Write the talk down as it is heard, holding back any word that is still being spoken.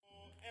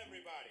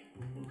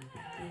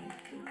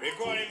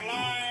Recording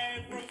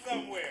live from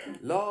somewhere.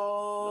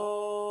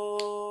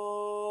 Lord,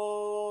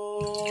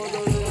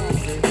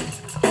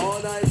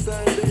 all night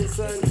and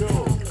listen to.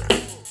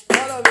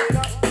 Follow me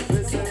now,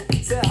 listen.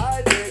 Say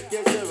hi, Dick,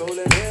 yes, you're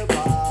rolling hip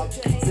hop.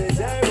 Say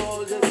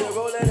J-Roll, yes, you're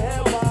rolling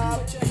hip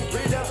hop.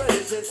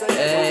 Redefinition, say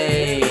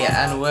Hey,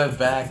 and we're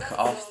back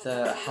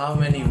after how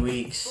many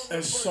weeks?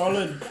 A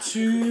solid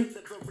 2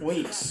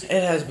 weeks.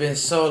 It has been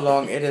so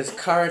long. It is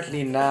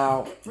currently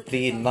now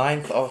the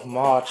 9th of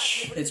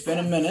March, It's been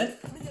a minute.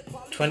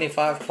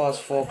 25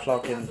 past 4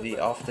 o'clock in the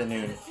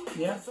afternoon.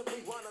 Yeah.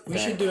 We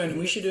should do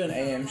an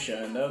AM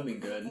show and that would be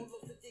good.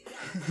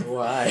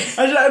 Why?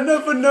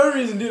 No, for no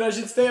reason, dude. I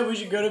should stay up. We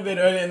should go to bed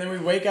early and then we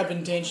wake up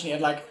intentionally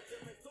at like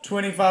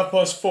 25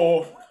 past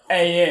 4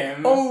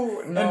 AM.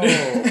 Oh, no.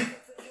 And-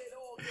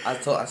 I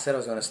said I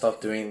was going to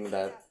stop doing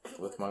that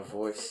with my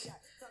voice.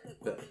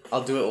 But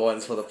I'll do it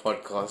once for the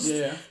podcast.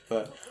 Yeah.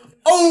 But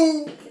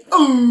oh!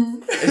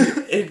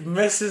 it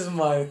messes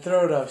my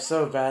throat up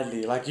so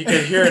badly. Like you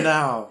can hear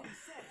now.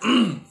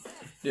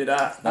 Dude,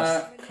 I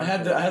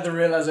had the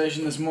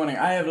realization this morning.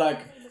 I have like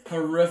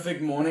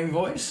horrific morning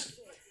voice.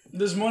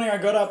 This morning I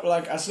got up,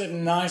 like I slept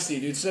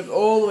nicely, dude. Slept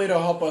all the way to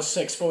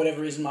 6:30. For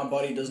whatever reason, my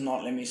body does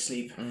not let me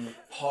sleep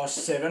past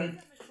 7.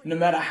 No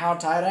matter how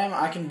tired I am,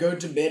 I can go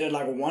to bed at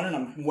like 1 and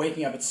I'm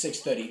waking up at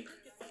 6:30.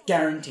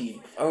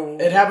 Guaranteed. Oh.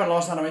 It happened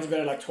last night. I went to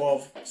bed at like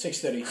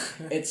 6:30.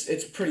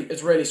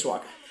 It's really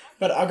swag.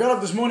 But I got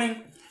up this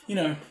morning,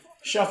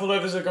 shuffled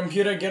over to the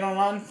computer, get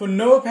online. For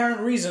no apparent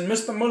reason,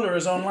 Mr. Muller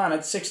is online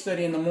at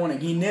 6:30 in the morning.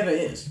 He never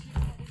is.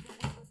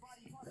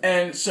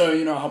 And so,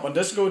 I hop on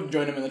Discord,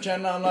 join him in the chat,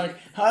 and I'm like,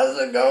 how's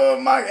it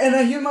going, Mike? And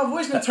I hear my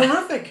voice, and it's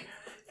horrific.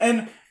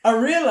 And I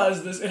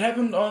realized this. It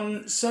happened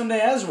on Sunday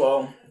as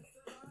well.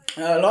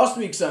 Last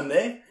week,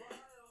 Sunday.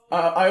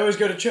 I always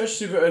go to church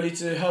super early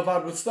to help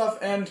out with stuff,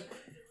 and,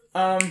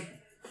 Am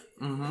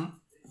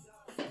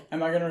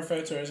I going to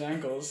refer to her as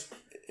Ankles?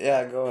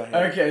 Yeah, go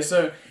ahead. Okay,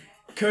 so,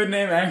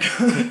 codename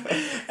Ankle.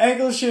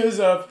 Ankle shows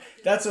up,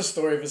 that's a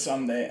story for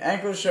someday.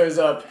 Ankle shows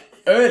up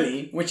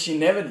early, which she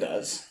never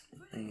does.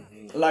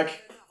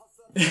 Like,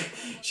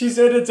 she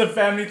said it's a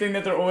family thing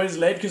that they're always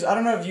late, because I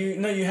don't know if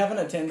you haven't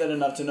attended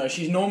enough to know.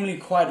 She's normally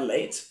quite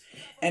late,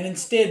 and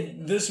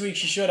instead, this week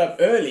she showed up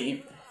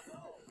early,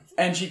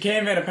 and she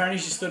came in, apparently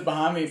she stood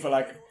behind me for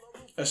like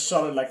a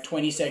solid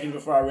 20 seconds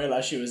before I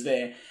realized she was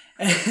there.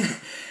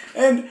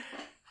 And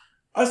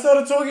I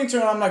started talking to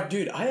her and I'm like,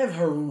 dude, I have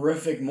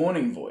horrific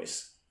morning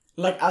voice.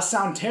 Like, I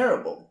sound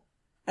terrible.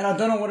 And I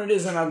don't know what it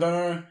is and I don't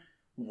know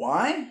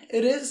why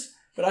it is,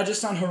 but I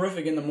just sound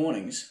horrific in the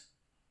mornings.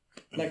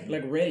 Like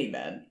really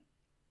bad.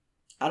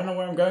 I don't know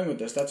where I'm going with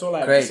this. That's all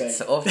I have to say. Great.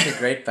 So off to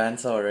great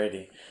banter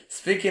already.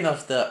 Speaking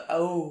of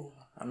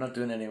I'm not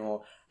doing it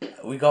anymore.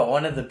 We got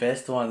one of the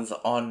best ones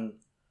on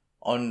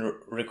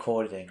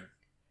recording.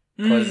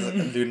 Because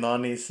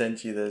Lunani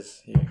sent you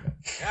this. Here you go.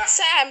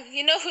 Sam,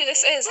 you know who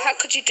this is. How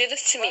could you do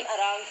this to me?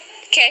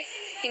 Okay?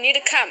 You need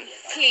to come,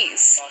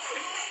 please.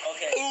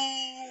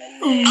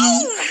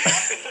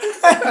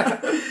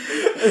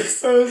 It's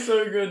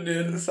so good,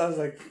 dude. It sounds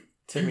like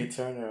Timmy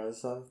Turner or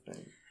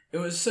something. It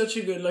was such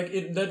a good,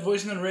 that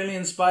voice note really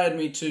inspired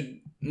me to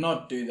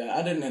not do that.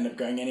 I didn't end up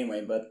going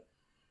anyway, but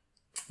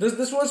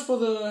this was for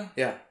the...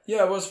 Yeah.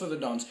 Yeah, it was for the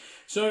dance.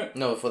 So...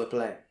 No, for the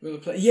play. For the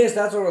play. Yes,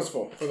 that's what it was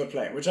for the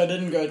play, which I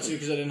didn't go to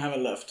because I didn't have a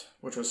lift,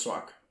 which was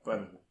swag.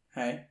 But,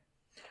 hey.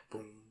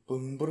 Boom,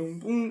 boom, boom,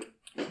 boom.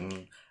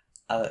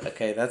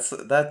 Okay,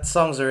 that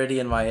song's already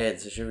in my head,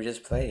 so should we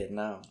just play it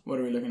now? What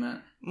are we looking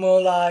at?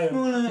 More lion.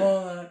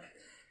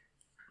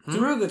 It's a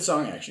real good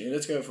song, actually.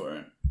 Let's go for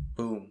it.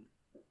 Boom.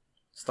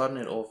 Starting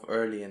it off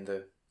early in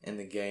the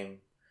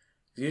game.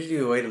 Usually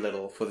we wait a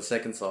little for the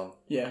second song.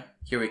 Yeah.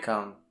 Here we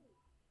come.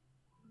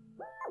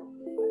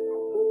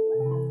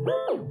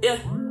 Yeah.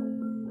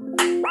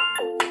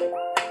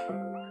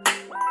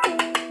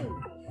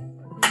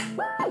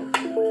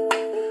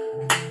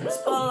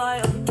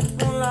 Spotlight,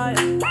 moonlight.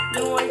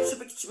 Nigga, why you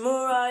trippin', get your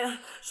Mariah?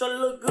 Shawty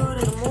look good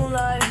in the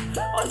moonlight.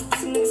 All these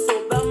pussy niggas so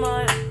bad,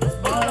 mine.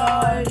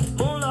 Spotlight,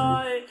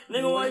 moonlight.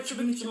 Nigga, why you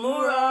trippin', get your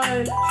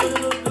Mariah? Shawty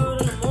look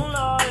good in the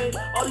moonlight.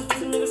 All these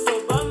pussy niggas so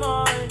bad,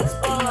 mine.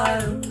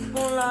 Spotlight,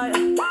 moonlight.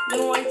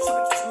 Nigga, why you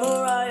trippin', get your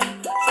Mariah?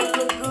 Shawty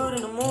look good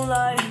in the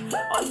moonlight.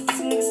 All these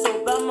pussy niggas so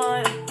bad,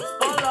 mine.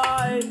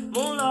 Spotlight,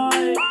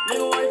 moonlight.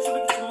 Nigga, why you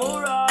trippin', get your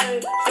Mariah?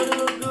 Shawty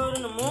look good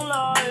in the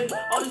moonlight.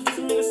 All these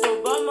pussy niggas so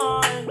bad,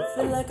 mine.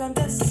 Feel like I'm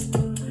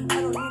destined.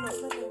 I don't need no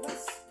special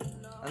rest.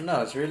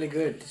 No, it's really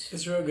good.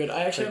 It's real good. I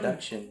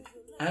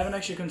haven't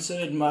actually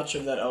considered much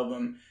of that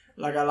album.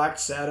 Like, I liked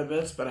Sadder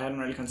Bits, but I hadn't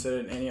really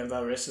considered any of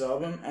the rest of the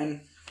album.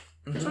 And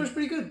so it's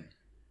pretty good.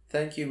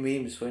 Thank you,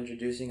 Memes, for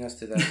introducing us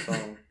to that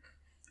song.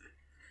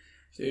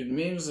 Dude,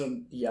 memes are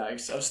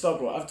yikes.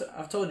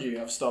 I've told you,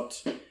 I've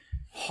stopped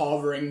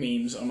harboring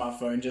memes on my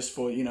phone just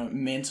for,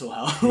 mental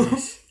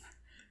health.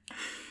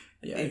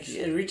 Yikes.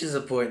 It reaches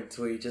a point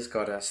where you just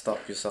gotta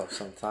stop yourself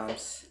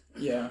sometimes.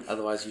 Yeah.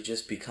 Otherwise, you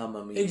just become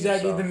a meme.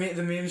 Exactly, yourself.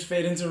 the memes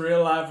fade into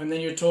real life, and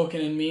then you're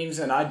talking in memes,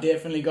 and I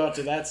definitely got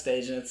to that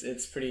stage, and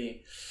it's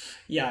pretty,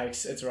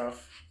 yikes, it's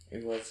rough.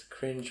 It was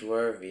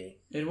cringe-worthy.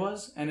 It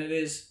was, and it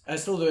is. I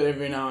still do it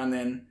every now and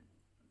then,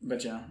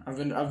 but yeah,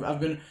 I've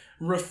been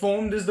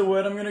reformed is the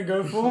word I'm gonna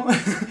go for.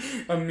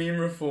 I'm meme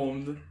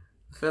reformed.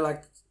 I feel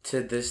like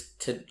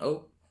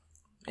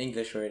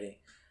English already.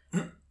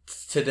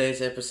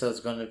 Today's episode is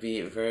gonna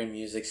be very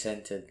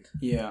music-centered.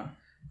 Yeah.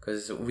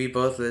 Because we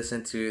both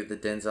listened to the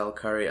Denzel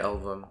Curry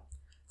album.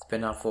 It's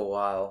been out for a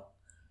while,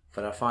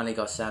 but I finally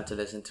got Sam to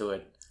listen to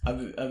it.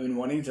 I've been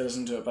wanting to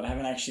listen to it, but I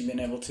haven't actually been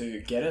able to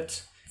get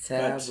it.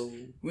 But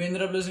we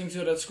ended up listening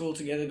to it at school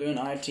together doing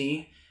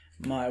IT.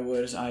 My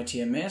word is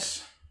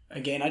ITMS.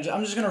 Again,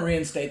 I'm just going to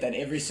reinstate that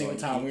every single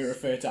time we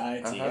refer to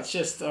IT. It's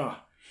just,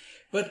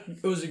 But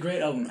it was a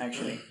great album,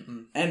 actually.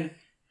 And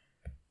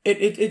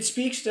it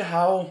speaks to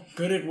how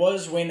good it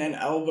was when an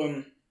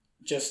album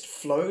just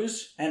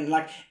flows, and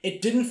like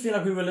it didn't feel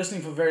like we were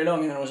listening for very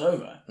long and then it was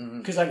over,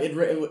 because like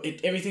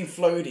it everything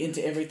flowed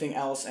into everything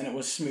else, and it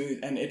was smooth,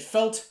 and it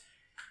felt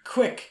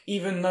quick,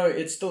 even though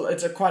it's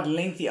a quite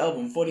lengthy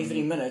album,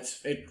 43 minutes.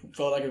 It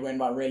felt like it went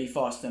by really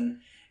fast,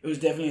 and it was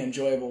definitely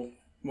enjoyable.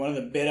 One of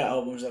the better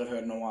albums that I've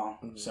heard in a while.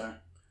 So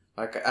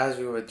like as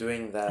we were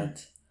doing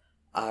that,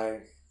 I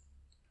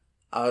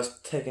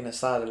was taken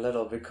aside a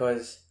little,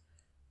 because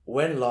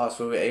when last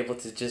we were able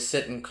to just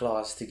sit in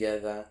class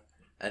together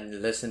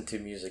and listen to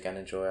music and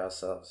enjoy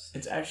ourselves.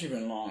 It's actually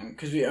been long,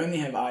 because we only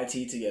have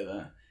IT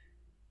together.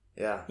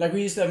 Yeah. Like,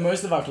 we used to have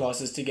most of our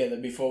classes together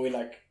before we,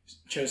 like,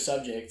 chose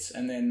subjects.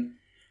 And then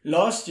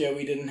last year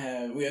we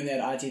only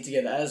had IT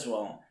together as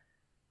well.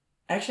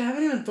 Actually, I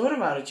haven't even thought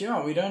about it,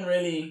 yeah. We don't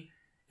really...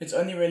 It's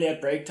only really at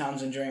break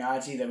times and during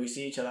IT that we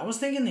see each other. I was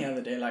thinking the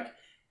other day, like,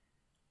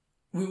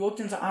 we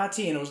walked into IT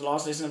and it was the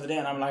last lesson of the day,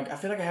 and I'm like, I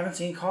feel like I haven't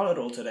seen Carl at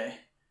all today.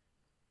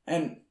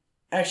 And...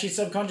 actually,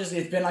 subconsciously,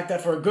 it's been like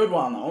that for a good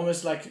while now.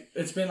 Almost like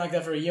it's been like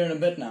that for a year and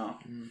a bit now.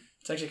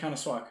 It's actually kind of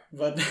swag,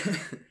 but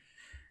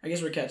I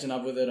guess we're catching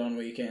up with it on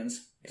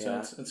weekends. So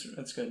Yeah.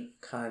 it's good.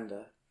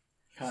 Kinda.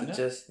 Kinda.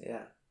 So just,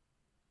 yeah.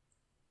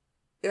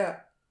 Yeah.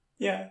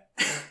 Yeah.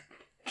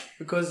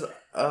 Because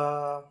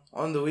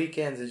on the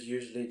weekends it's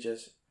usually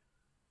just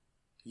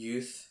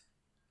youth.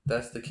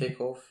 That's the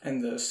kickoff.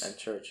 And this. And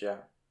church, yeah.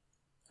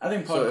 I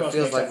think So podcast it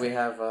feels makes like up. we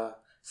have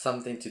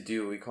something to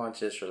do. We can't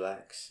just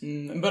relax.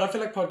 But I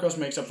feel like podcast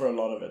makes up for a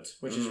lot of it,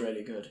 which is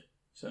really good.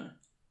 So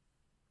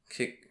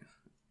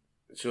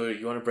So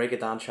you want to break it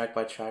down track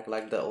by track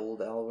like the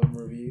old album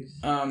reviews?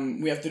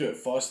 we have to do it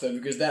faster,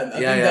 because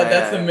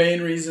that's the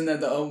main reason that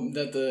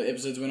the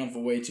episodes went on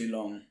for way too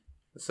long.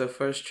 So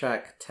first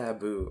track,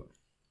 Taboo.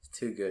 It's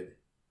too good.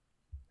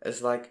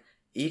 It's like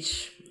the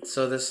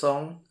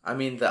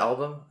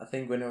album, I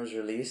think when it was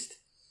released,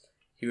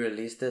 he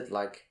released it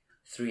like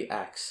 3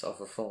 acts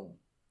of a film.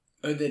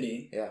 Oh, did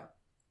he? Yeah.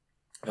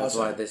 That's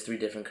why there's 3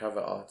 different cover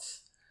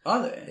arts.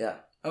 Are they? Yeah.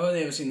 I've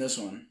only ever seen this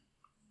one.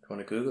 You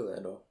want to Google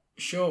it or?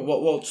 Sure.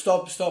 Well,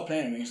 stop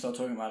playing and we can start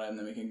talking about it, and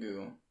then we can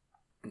Google.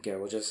 Okay,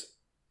 we'll just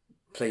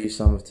play you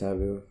some of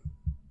Taboo.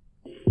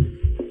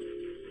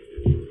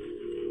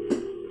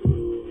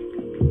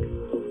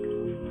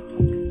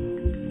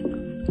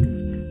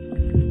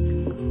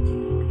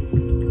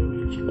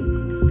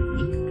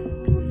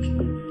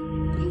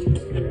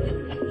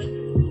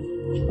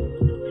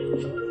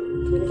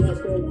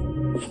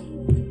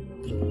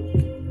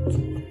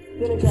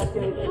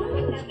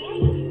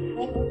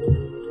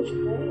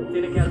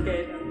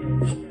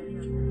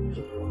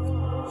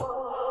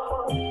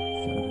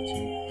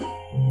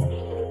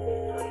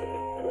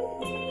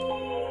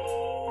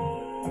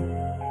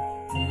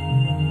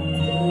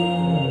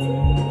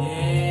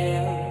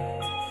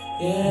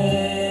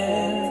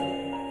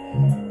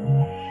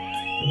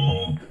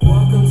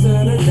 Welcome to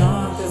the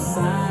darker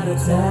side of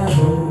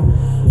taboo.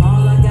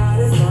 All I got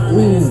is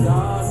permanent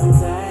scars and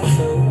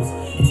tattoos.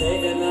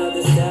 Take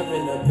another step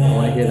in the path. I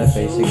want to hear that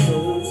bass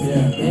again.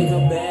 Yeah. Make a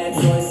bad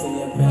choice in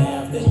your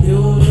path, then you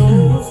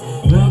lose.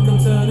 Welcome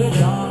to the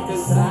darker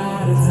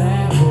side of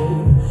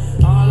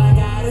taboo. All I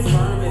got is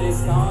permanent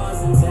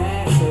scars and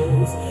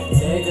tattoos.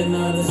 Take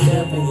another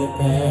step in your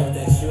path,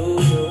 then you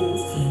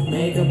lose.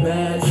 Make a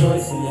bad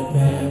choice in your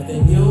path,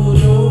 then you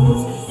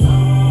lose.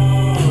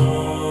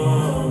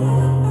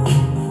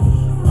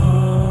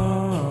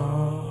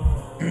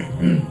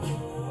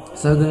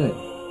 So good.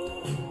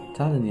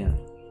 Telling you.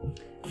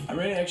 I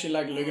really actually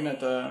like looking at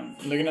the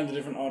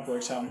different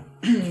artworks. How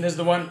there's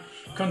the one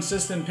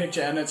consistent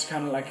picture, and it's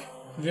kind of like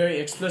very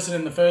explicit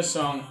in the first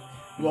song,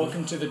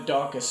 "Welcome to the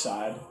Darkest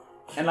Side,"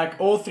 and like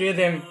all 3 of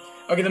them.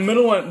 Okay, the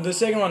middle one, the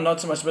second one,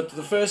 not so much, but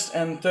the first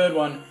and third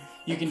one,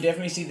 you can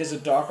definitely see there's a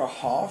darker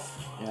half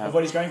of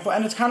what he's going for,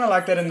 and it's kind of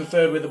like that in the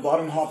third, where the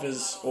bottom half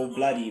is all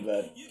bloody,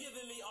 but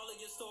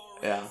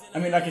Yeah. I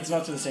mean, like, it's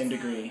not to the same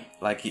degree.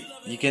 Like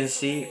you can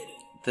see,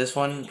 this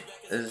one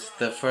is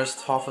the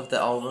first half of the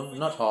album,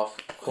 not half,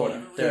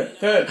 quarter, third.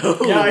 Third.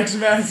 Yikes,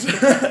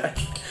 man.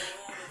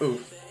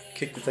 Ooh,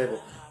 kick the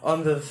table.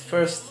 On the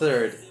first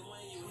third,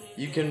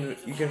 you can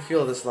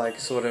feel this like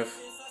sort of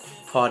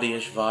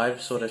partyish vibe,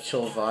 sort of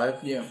chill vibe.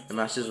 Yeah. It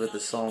matches with the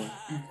song.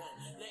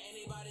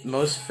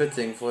 Most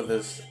fitting for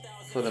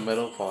the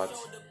middle part.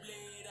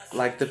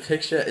 Like the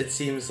picture, it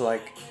seems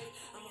like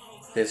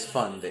there's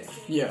fun there,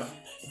 Yeah.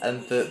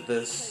 and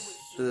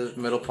the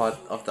middle part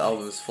of the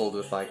album is filled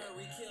with like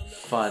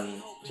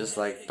fun, just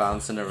like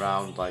bouncing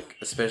around, like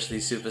especially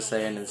Super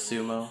Saiyan and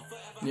Sumo,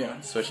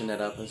 Yeah. switching it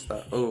up and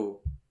stuff.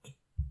 Oh,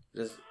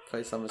 just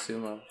play some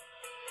Sumo.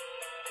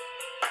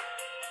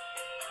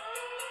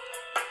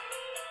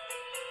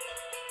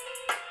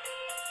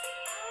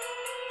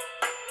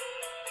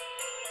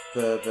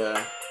 The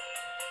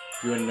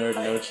you a nerd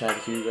no Chad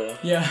Hugo.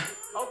 Yeah.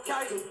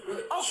 Okay,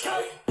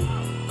 okay.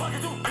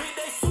 Fucking do beat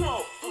they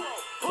sumo.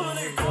 Pull a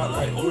nigga guard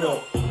like Uno.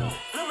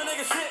 Flip a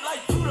nigga shit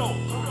like judo.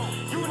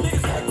 You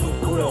niggas act too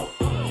kudo.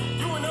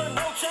 You a nerd,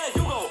 no Chad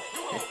Hugo.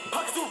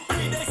 Pocket do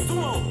beat they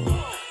sumo.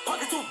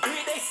 Pocket do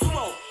beat they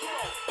sumo.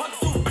 Pocket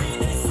do beat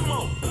they sumo.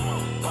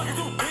 Pocket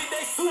do beat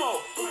they sumo.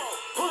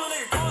 Pull a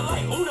nigga guard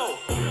like Uno.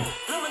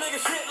 Flip a nigga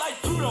shit like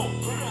judo.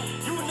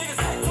 You niggas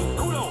act too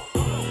kudo.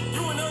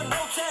 You a nerd,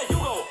 no Chad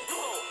Hugo.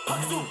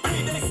 Pocket do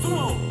beat they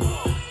sumo.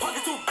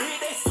 Pocket do beat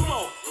they sumo.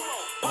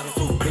 Pocket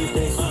do beat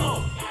they sumo.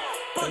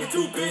 Pocket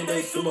do beat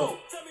they sumo.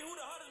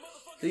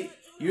 See,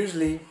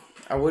 usually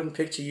I wouldn't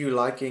picture you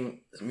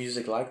liking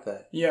music like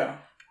that, Yeah.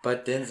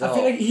 but Denzel. I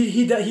feel like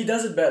he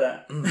does it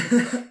better.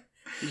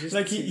 you just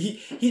Like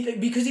he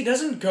because he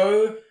doesn't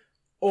go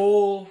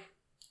all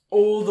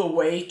the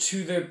way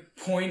to the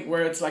point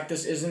where it's like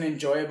this isn't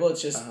enjoyable.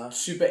 It's just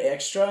super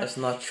extra. it's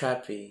not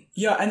trappy.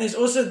 Yeah, and there's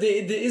also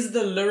there is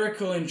the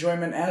lyrical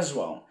enjoyment as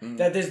well.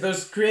 That there's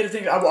those creative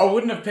things. I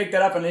wouldn't have picked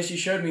that up unless you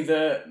showed me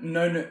the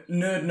nerd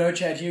no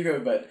Chad Hugo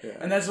bit,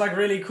 and that's like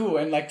really cool.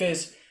 And like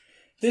there's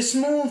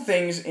small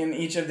things in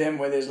each of them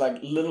where there's like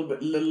little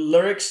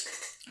lyrics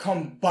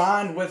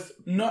combined with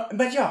no.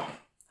 But yeah,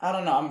 I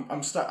don't know.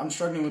 I'm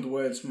struggling with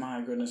words. My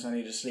goodness, I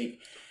need to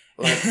sleep.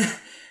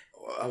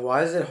 Like,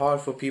 why is it hard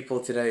for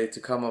people today to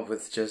come up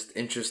with just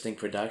interesting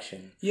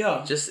production?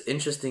 Yeah, Just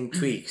interesting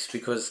tweaks,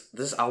 because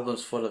this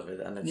album's full of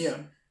it and it's yeah.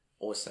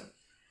 awesome.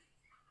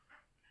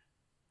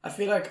 I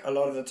feel like a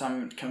lot of the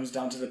time it comes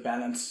down to the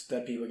balance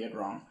that people get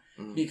wrong.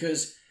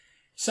 Because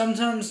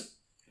sometimes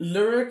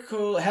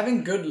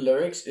having good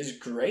lyrics is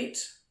great,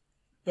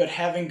 but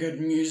having good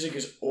music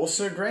is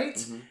also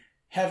great.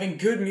 Having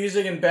good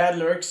music and bad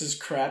lyrics is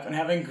crap, and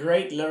having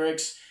great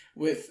lyrics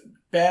with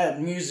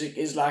bad music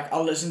is like,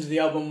 I'll listen to the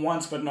album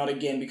once but not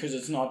again because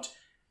it's not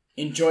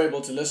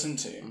enjoyable to listen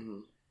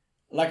to.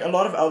 Like a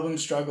lot of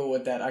albums struggle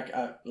with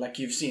that, like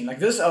you've seen. Like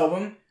this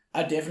album,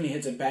 I definitely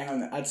hits it bang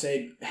on I'd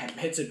say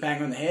hits it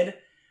bang on the head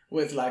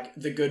with like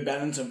the good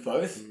balance of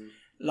both.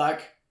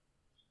 Like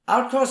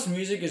Outkast's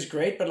music is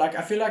great, but like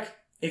I feel like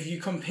if you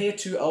compare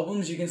two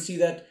albums, you can see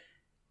that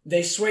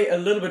they sway a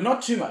little bit,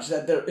 not too much,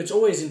 that it's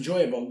always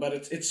enjoyable, but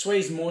it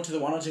sways more to the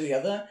one or to the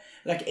other.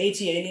 Like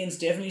 80 Aliens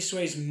definitely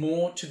sways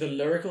more to the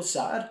lyrical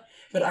side,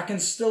 but I can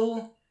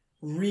still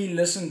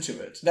re-listen to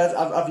it.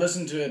 I've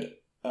listened to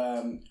it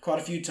quite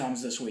a few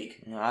times this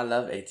week. I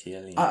love 80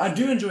 Aliens. I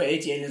do enjoy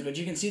 80 Aliens, but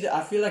you can see that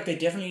I feel like they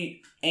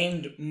definitely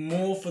aimed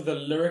more for the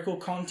lyrical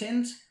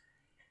content,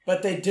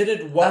 but they did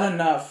it well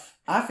enough.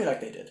 I feel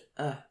like they did.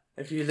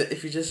 If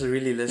you just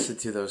really listen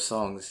to those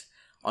songs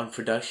on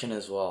production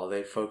as well,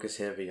 they focus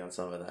heavy on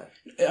some of that.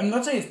 I'm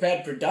not saying it's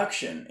bad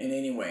production in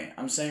any way.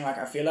 I'm saying like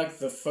I feel like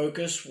the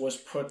focus was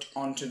put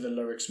onto the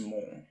lyrics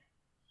more,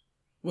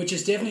 which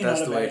is definitely That's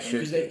not a the way bad it thing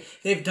should because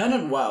they've done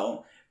it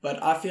well.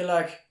 But I feel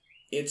like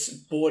it's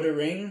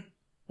bordering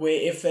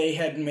where if they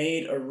had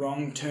made a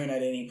wrong turn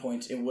at any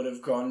point, it would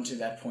have gone to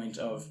that point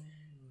of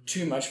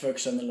too much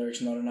focus on the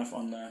lyrics, not enough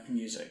on the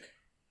music.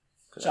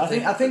 So I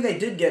think they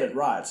did get it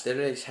right. The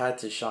lyrics had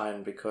to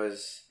shine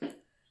because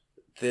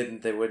then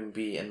there wouldn't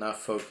be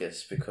enough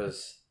focus,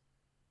 because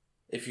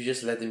if you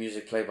just let the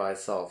music play by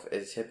itself,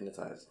 it's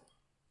hypnotizing.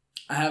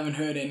 I haven't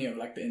heard any of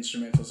like the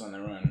instrumentals on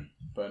their own,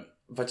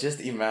 But just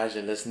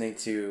imagine listening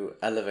to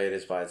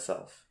Elevators by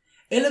itself.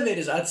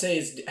 Elevators, I'd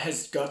say,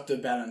 has got the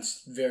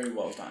balance very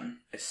well done.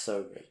 It's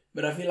so good.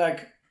 But I feel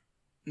like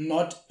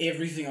not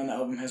everything on the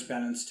album has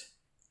balanced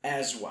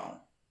as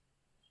well.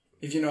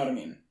 If you know what I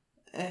mean.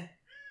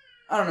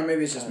 I don't know,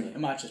 maybe it's just me. It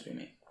might just be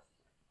me.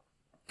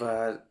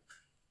 But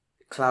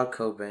Cloud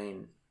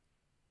Cobain.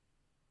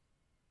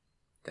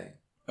 Dang.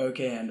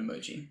 Okay, and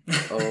emoji.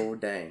 Oh,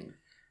 dang.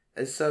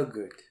 It's so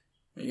good.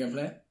 Are you gonna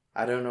play it?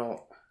 I don't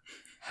know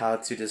how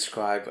to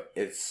describe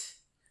its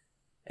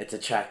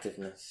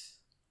attractiveness.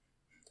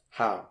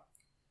 How?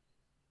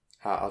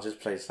 I'll just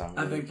play some.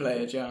 I think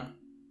play it, yeah.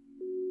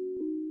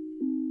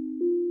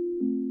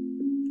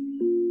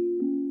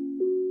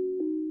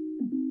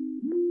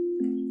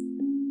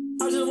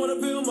 I just wanna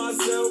feel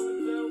myself.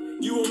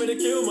 You want me to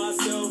kill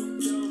myself?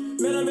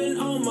 Man, I've been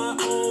on my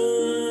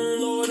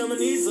own. Lord, I'ma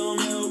need some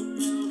help.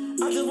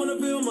 I just wanna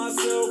feel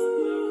myself.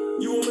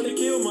 You want me to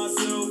kill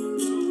myself?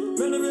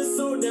 Man, I've been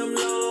so damn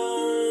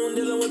long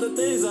dealing with the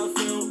things I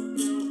feel.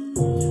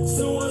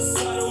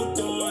 Suicidal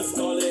thoughts,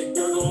 call it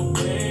gurgle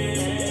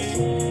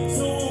pain.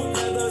 Two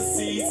leather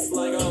seats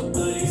like a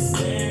bloody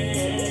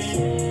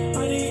stain.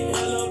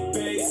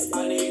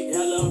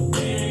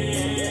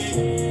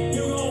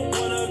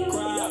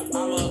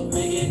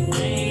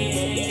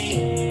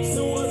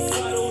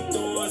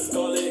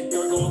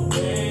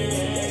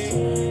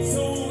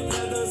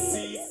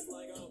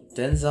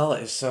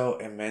 Denzel is so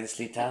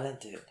immensely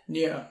talented.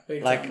 Yeah,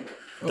 big Like time.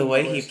 the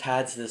way he course.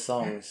 pads the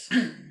songs.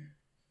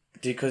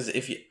 Because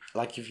if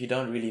you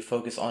don't really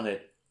focus on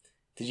it,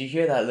 did you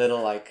hear that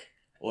little like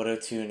auto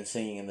tune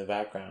singing in the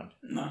background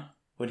No.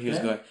 when he was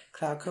Yeah. going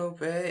Cloud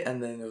Bay,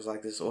 and then there was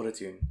like this auto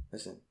tune.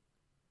 Listen.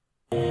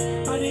 I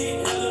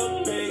need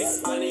hella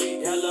bass, I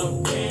need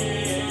hella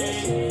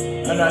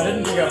bass. Oh, no, I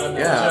didn't pick up on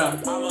that.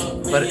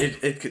 Yeah. But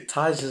it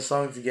ties the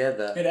song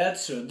together. It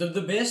adds to it.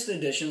 The best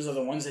additions are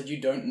the ones that you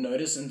don't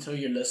notice until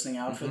you're listening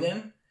out for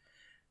them.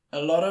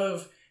 A lot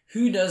of...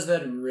 Who does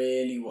that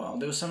really well?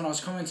 There was someone I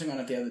was commenting on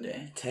it the other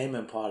day. Tame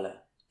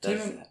Impala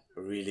does that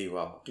really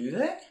well. Do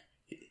they?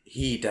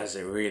 He does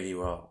it really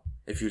well.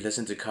 If you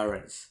listen to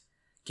Currents,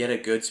 get a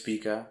good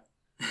speaker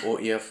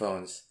or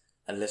earphones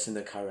and listen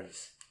to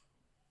Currents.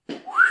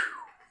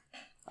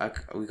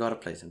 We gotta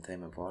play some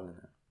Tame Impala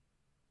now.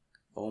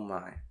 Oh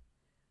my.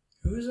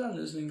 Who was I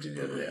listening to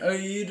the other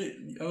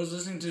day? Oh, I was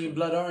listening to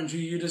Blood Orange, who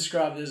you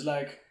described as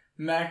like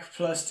Mac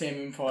plus Tame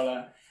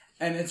Impala.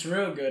 And it's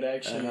real good,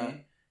 actually. Uh-huh.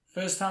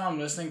 First time I'm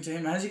listening to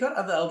him. Has he got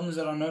other albums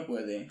that are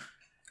noteworthy?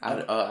 I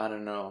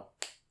don't know.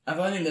 I've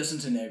only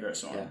listened to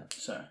Negros one, Yeah.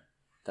 so...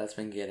 That's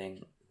been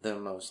getting the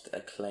most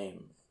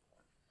acclaim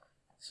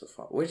so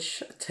far.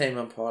 Which Tame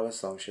Impala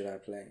song should I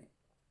play?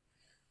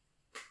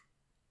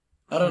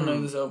 I don't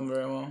know this album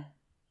very well.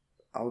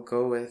 I'll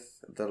go with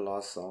the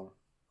last song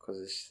because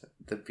it's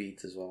the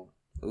beat as well.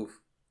 Oof,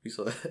 you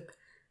saw that.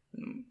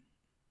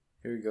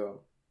 Here we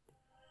go.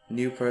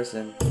 New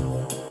person,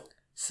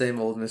 same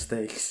old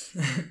mistakes.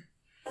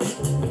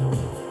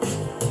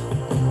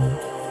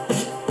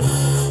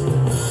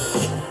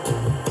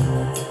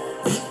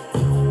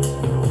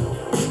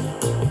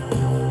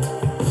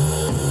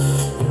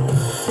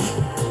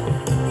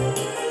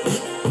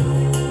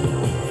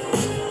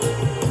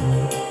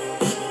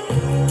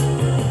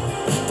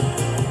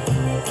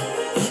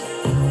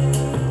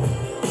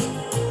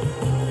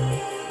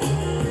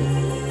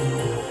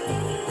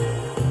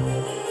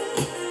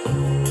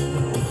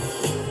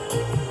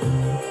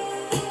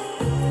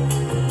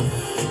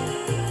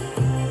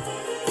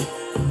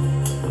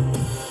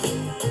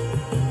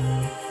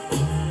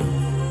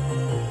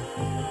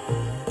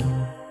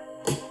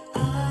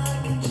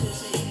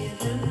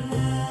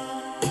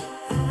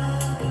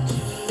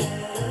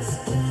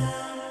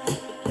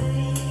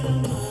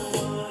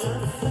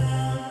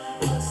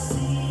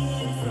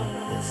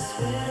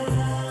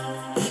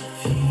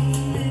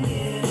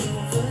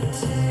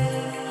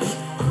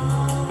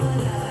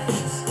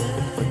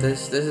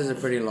 This is a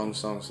pretty long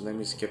song, so let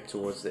me skip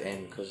towards the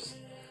end because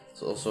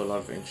it's also a lot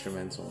of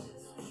instrumental.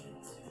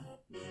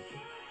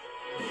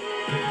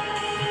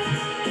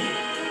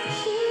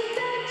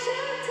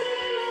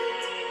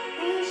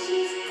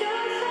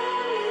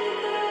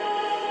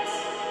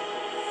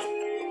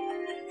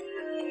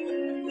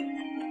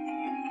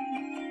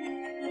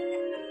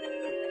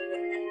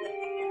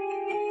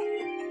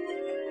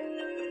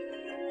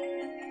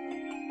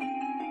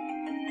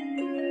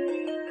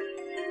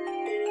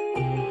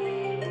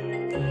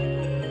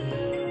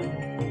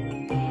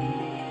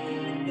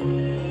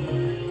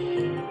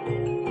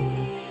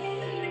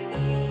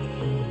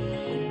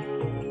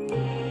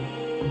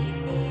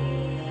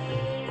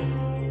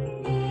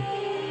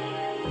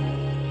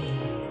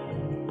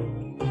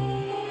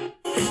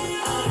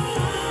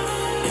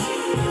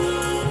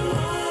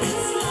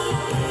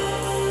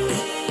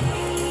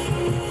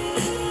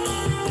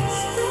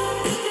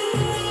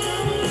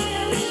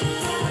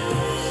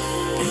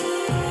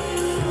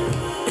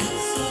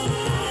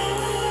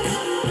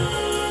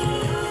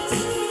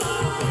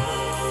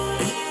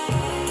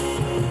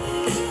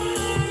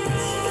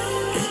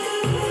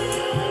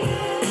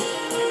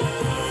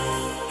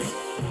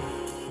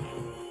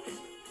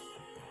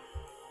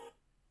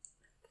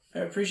 I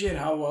appreciate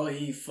how well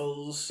he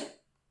fills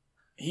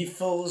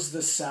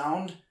the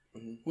sound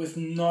with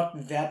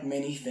not that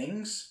many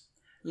things.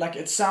 Like,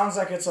 it sounds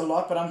like it's a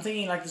lot, but I'm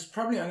thinking like there's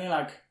probably only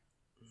like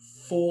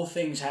 4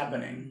 things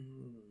happening.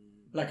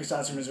 Like,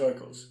 aside from his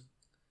vocals.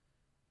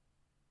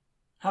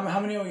 How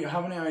many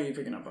are you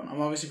picking up on?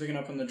 I'm obviously picking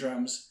up on the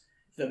drums,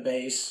 the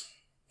bass,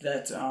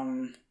 that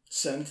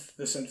synth,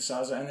 the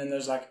synthesizer, and then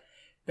there's like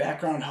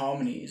background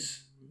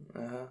harmonies.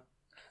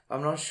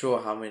 I'm not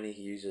sure how many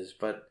he uses,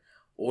 but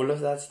all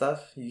of that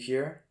stuff you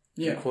hear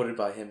recorded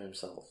by him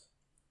himself.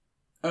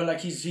 Oh,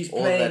 like he's All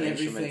playing that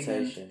everything.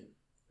 instrumentation.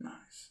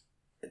 Nice.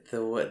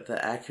 The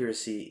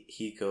accuracy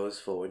he goes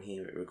for when he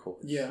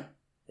records. Yeah.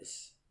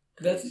 It's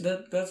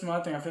That's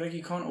my thing. I feel like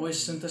you can't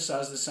always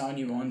synthesize the sound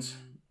you want.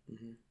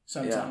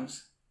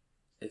 Sometimes.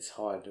 Yeah. It's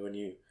hard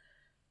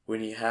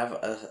when you have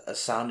a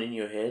sound in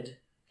your head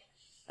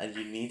and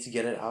you need to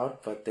get it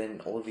out, but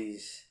then all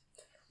these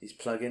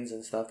plugins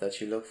and stuff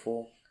that you look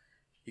for,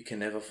 you can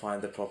never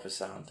find the proper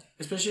sound.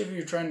 Especially if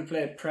you're trying to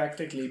play it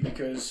practically,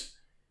 because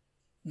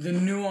the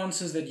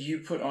nuances that you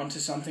put onto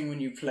something when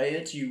you play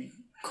it, you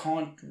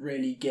can't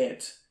really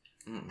get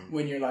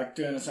when you're like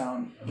doing a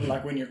sound,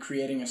 like when you're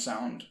creating a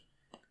sound.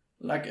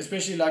 Like,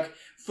 especially like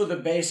for the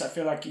bass, I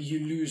feel like you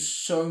lose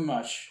so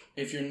much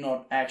if you're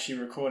not actually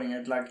recording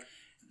it. Like,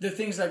 the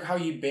things like how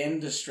you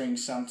bend the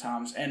strings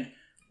sometimes and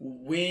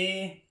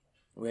where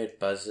it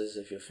buzzes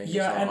if your fingers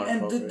yeah, are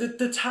and appropriate.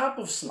 the type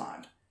of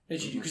slide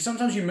that you do, because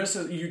sometimes you miss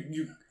it,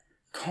 you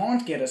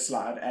can't get a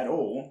slide at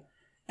all,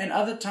 and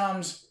other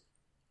times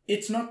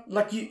it's not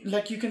like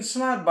you can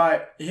slide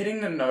by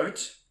hitting the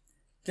note,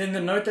 then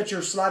the note that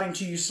you're sliding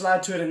to, you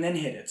slide to it and then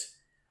hit it,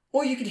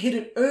 or you could hit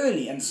it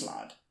early and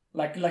slide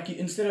like you,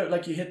 instead of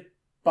like you hit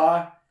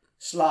ba,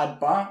 slide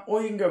ba,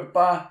 or you can go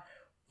ba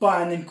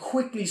and then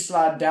quickly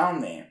slide down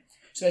there,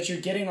 so that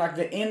you're getting like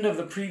the end of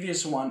the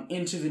previous one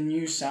into the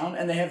new sound,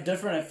 and they have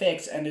different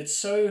effects, and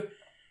it's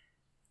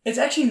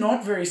actually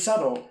not very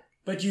subtle,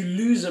 but you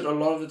lose it a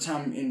lot of the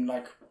time in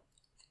like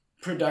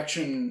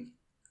production,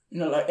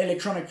 like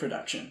electronic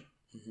production.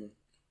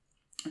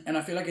 And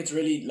I feel like it's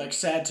really like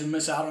sad to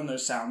miss out on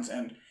those sounds,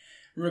 and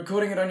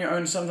recording it on your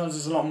own sometimes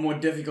is a lot more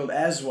difficult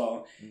as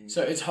well.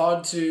 So it's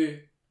hard to,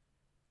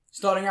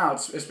 starting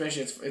out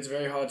especially, it's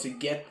very hard to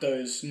get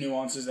those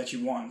nuances that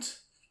you want.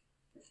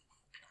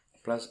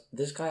 Plus,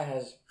 this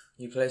guy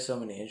he plays so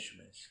many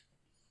instruments.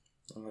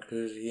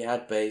 Because he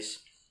had bass.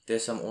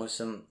 There's some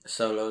awesome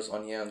solos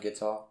on here on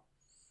guitar.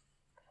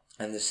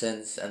 And the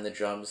synths and the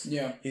drums.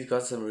 Yeah. He's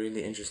got some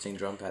really interesting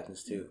drum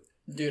patterns too.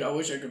 Dude, I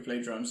wish I could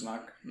play drums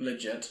like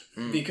legit.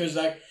 Because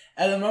like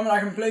at the moment I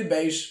can play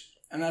bass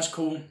and that's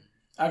cool.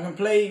 I can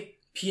play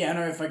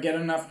piano if I get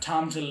enough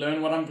time to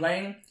learn what I'm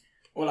playing.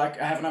 Or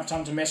like I have enough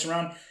time to mess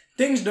around.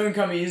 Things don't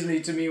come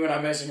easily to me when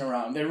I'm messing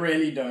around. They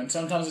really don't.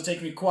 Sometimes it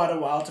takes me quite a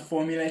while to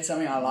formulate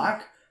something I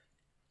like.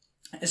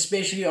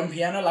 Especially on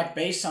piano, like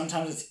bass,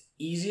 sometimes it's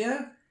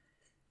easier.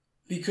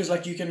 Because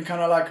like you can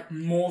kind of like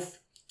morph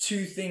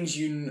two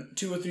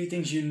or three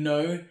things you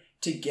know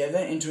together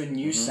into a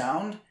new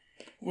sound.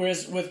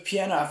 Whereas with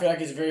piano, I feel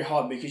like it's very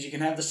hard because you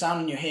can have the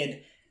sound in your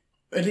head.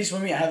 At least for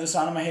me, I have the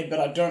sound in my head, but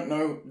I don't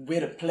know where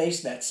to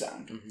place that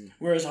sound.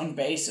 Whereas on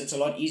bass, it's a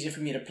lot easier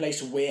for me to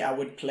place where I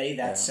would play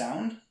that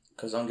sound.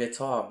 Because on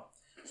guitar,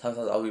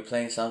 sometimes I'll be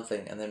playing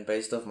something, and then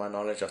based off my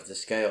knowledge of the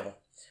scale,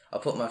 I'll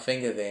put my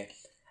finger there,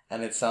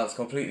 and it sounds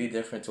completely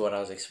different to what I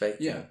was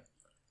expecting. Yeah.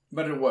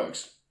 But it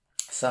works.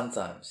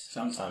 Sometimes.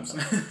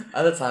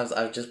 Other times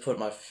I've just put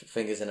my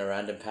fingers in a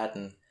random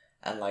pattern,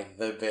 and like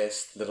the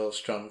best little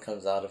strum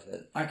comes out of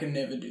it. I can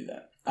never do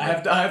that. I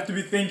have to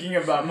be thinking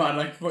about mine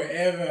like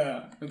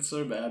forever. It's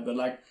so bad. But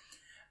like,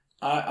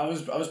 I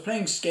was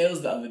playing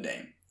scales the other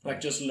day, like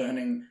just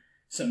learning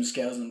some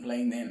scales and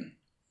playing them,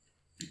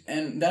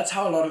 and that's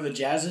how a lot of the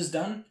jazz is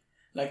done.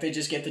 Like they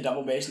just get the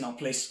double bass and I'll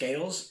play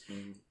scales,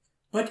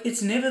 but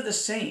it's never the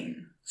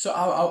same. So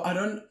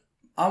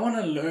I want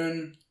to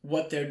learn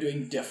what they're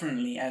doing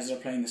differently as they're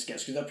playing the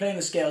scales, because they're playing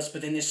the scales,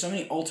 but then there's so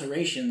many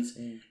alterations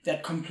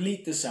that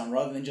complete the sound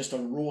rather than just a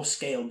raw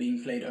scale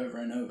being played over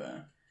and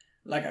over.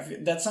 Like I feel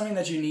that's something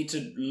that you need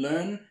to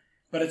learn,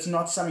 but it's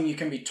not something you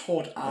can be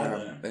taught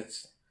either. Yeah,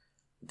 it's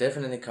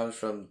definitely comes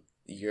from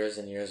years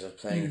and years of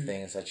playing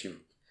things that you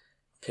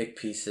pick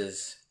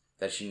pieces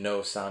that you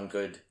know sound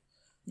good.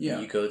 Yeah.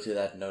 You go to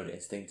that note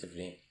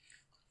instinctively.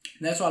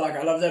 And that's why like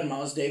I love that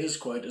Miles Davis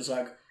quote. It's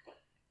like,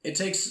 it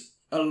takes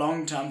a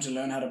long time to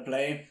learn how to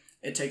play.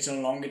 It takes a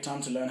longer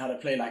time to learn how to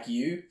play like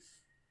you.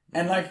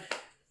 And like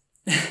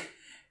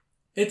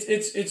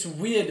it's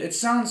weird. It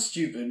sounds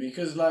stupid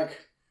because like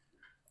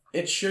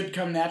it should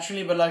come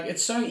naturally, but like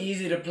it's so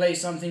easy to play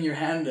something you're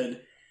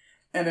handed,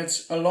 and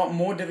it's a lot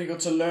more difficult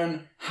to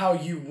learn how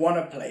you want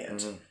to play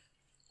it.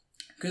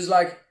 Because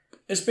like,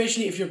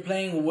 especially if you're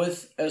playing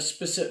with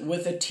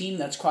a team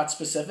that's quite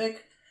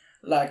specific,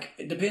 like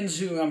it depends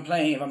who I'm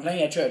playing. If I'm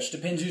playing at church,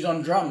 depends who's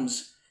on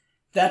drums.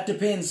 That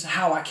depends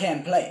how I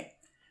can play.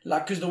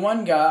 Like, because the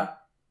one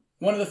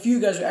of the few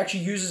guys who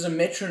actually uses a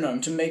metronome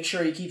to make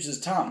sure he keeps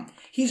his time,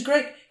 he's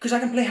great because I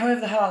can play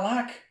however the hell I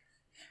like.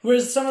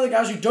 Whereas some of the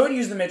guys who don't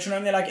use the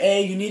metronome, they're like,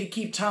 hey, you need to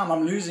keep time,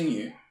 I'm losing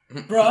you.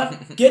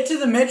 Bruh, get to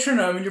the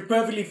metronome and you're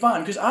perfectly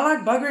fine. Because I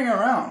like buggering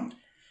around.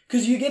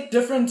 Because you get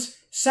different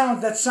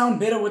sounds that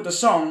sound better with the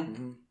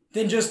song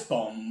than just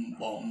bum,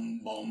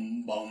 bum,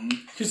 bum, bum.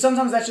 Because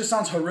sometimes that just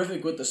sounds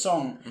horrific with the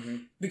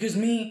song. Because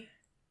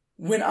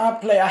when I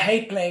play, I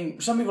hate playing,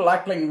 some people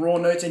like playing raw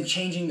notes and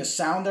changing the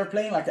sound they're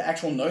playing, like the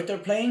actual note they're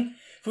playing.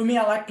 For me,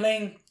 I like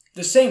playing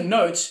the same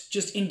notes,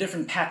 just in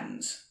different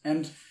patterns.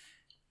 And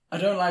I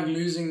don't like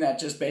losing that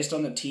just based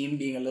on the team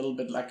being a little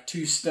bit like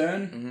too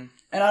stern.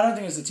 And I don't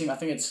think it's the team, I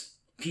think it's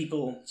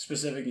people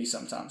specifically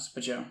sometimes.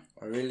 But yeah.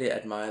 I really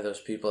admire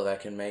those people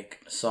that can make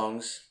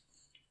songs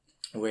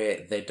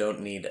where they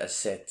don't need a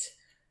set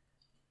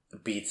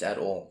beats at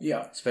all.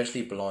 Yeah.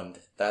 Especially Blonde.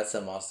 That's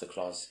a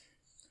masterclass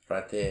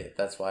right there.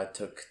 That's why I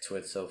took to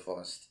it so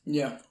fast.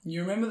 Yeah.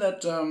 You remember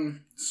that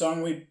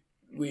song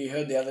we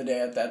heard the other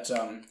day at that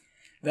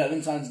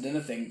Valentine's dinner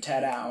thing,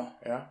 Tadao?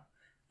 Yeah.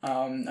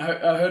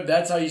 I heard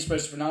that's how you're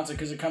supposed to pronounce it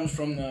because it comes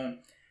from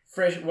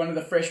one of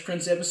the Fresh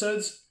Prince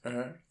episodes.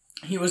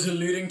 He was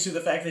alluding to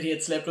the fact that he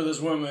had slept with this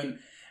woman,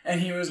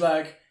 and he was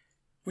like,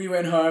 we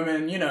went home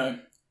and,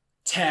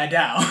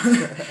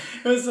 Tadao.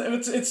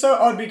 It's so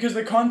odd because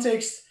the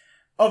context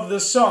of the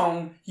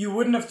song, you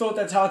wouldn't have thought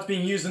that's how it's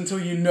being used until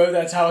you know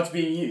that's how it's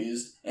being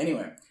used.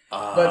 Anyway.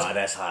 But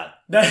that's hot.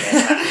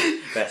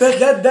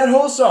 That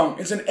whole song,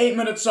 it's an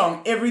 8-minute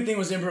song. Everything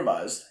was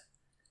improvised.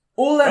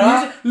 All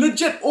that music,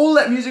 legit, all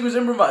that music was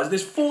improvised.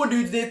 There's 4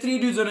 dudes there, 3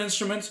 dudes on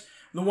instruments,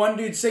 the 1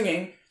 dude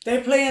singing. They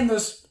play in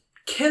this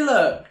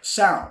killer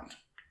sound.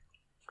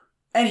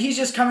 And he's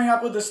just coming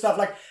up with this stuff.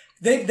 Like,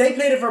 they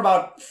played it for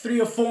about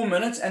 3 or 4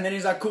 minutes, and then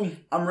he's like, cool,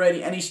 I'm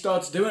ready. And he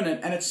starts doing it,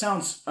 and it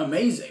sounds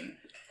amazing.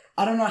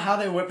 I don't know how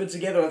they whip it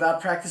together without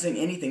practicing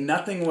anything.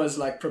 Nothing was,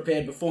 like,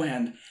 prepared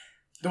beforehand.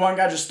 The one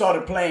guy just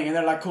started playing, and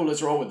they're like, cool,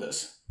 let's roll with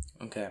this.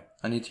 Okay,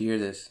 I need to hear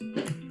this.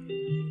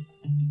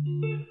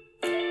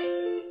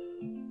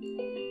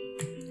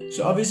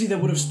 So obviously they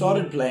would have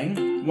started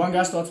playing. One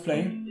guy starts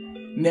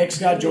playing. Next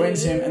guy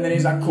joins him, and then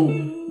he's like,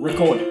 cool,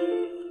 record.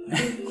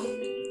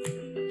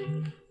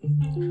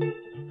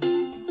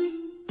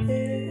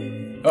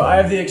 Oh, I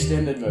have the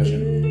extended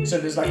version. So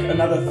there's like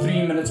another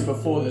 3 minutes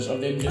before this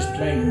of them just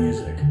playing the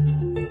music.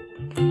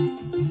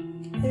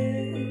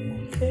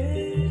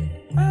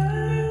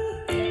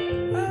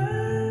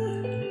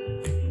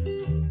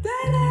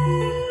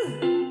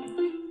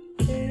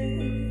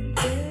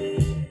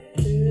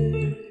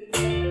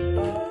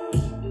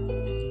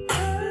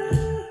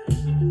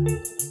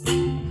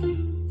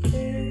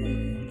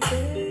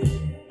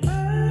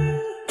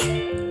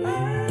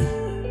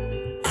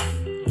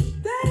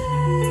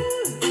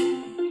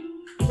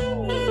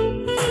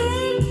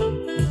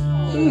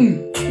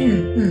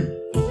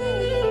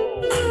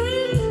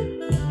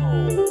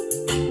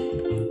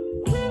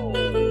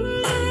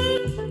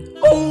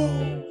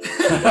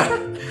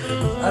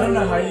 I don't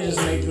know how you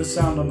just make this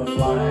sound on the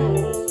fly.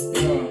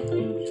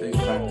 Takes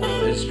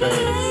practice. It's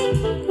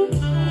strange.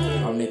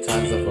 How many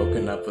times I've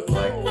woken up with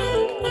like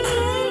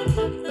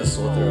a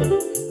sore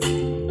throat.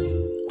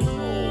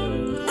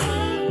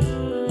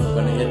 I'm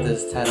gonna hit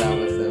this 10 out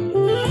with him.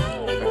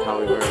 Like how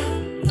we were.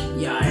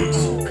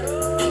 Yikes.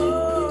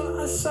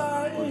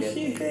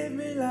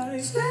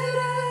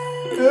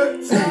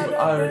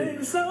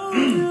 Already. So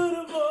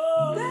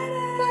beautiful.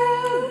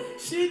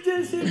 She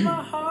just hit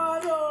my heart.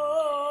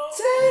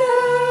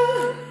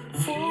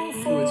 Full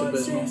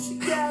force, and she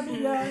got me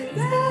like.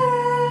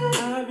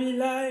 I be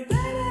like,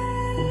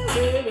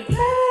 baby.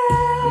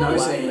 No,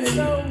 he's saying lady.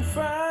 So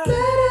fine.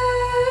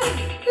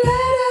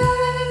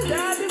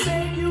 Got to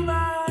make you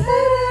mine.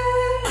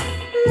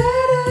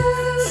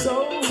 So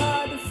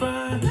hard to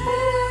find.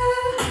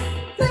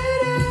 Baby,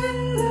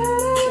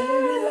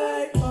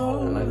 like, oh,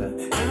 I like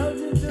that. how'd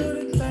you do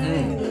the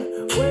thing?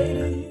 The way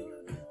that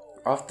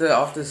you.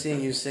 After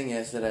seeing you sing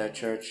yesterday at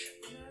church,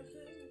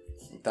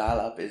 Dial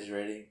Up is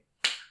ready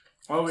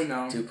Oh, we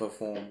know. to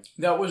perform.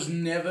 That was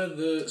never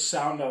the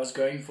sound I was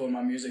going for in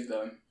my music,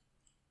 though.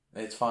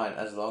 It's fine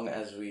as long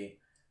as we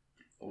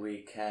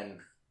can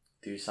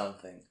do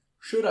something.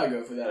 Should I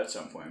go for that at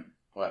some point?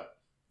 What?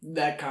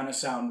 That kind of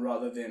sound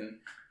rather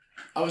than...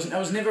 I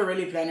was never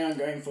really planning on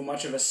going for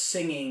much of a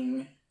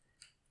singing,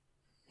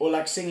 or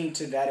like singing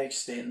to that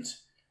extent,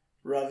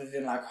 rather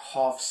than like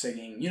half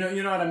singing. You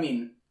know what I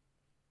mean?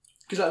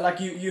 Because like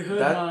you heard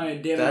my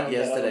demo. That of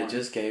yesterday other one.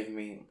 just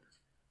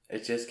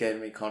gave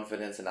me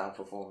confidence in our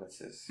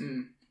performances.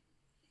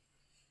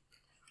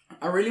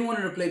 I really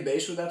wanted to play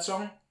bass with that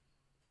song.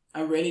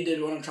 I really did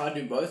want to try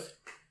to do both.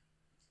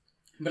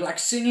 But like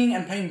singing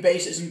and playing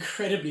bass is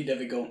incredibly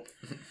difficult.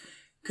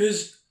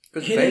 Because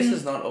bass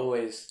is not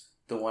always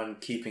the one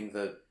keeping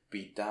the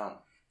beat down.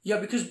 Yeah,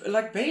 because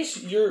like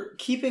bass, you're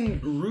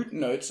keeping root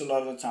notes a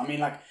lot of the time. I mean,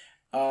 like,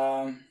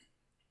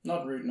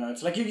 not root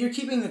notes. Like you're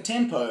keeping the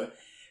tempo,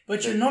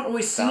 but you're not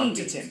always singing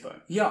to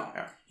tempo.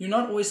 Yeah, you're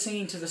not always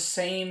singing to the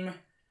same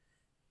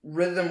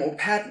rhythm or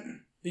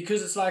pattern,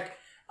 because it's like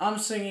I'm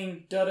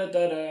singing da da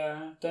da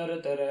da da da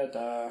da da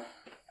da,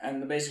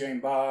 and the bass is going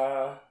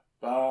ba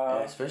ba.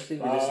 Yeah, especially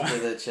if you listen to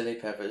the Chili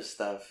Peppers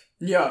stuff.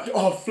 Yeah.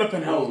 Oh,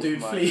 flipping hell, Oh, dude!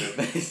 my Please,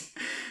 goodness.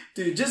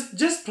 dude.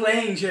 Just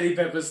playing Chili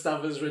Peppers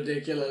stuff is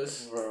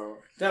ridiculous. Bro.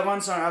 That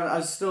one song,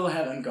 I still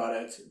haven't got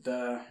it.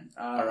 The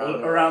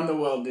Around the Around the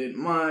World, dude.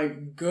 My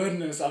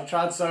goodness, I've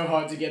tried so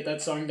hard to get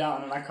that song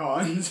down and I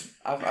can't.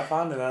 I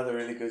found another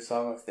really good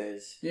song of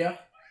theirs Yeah.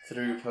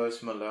 through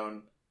Post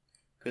Malone.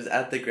 Because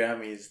at the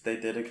Grammys, they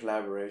did a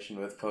collaboration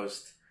with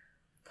Post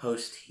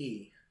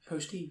He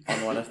Posty.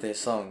 on one of their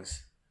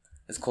songs.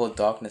 It's called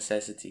Dark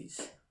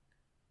Necessities.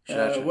 Should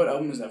I What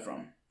album is that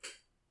from?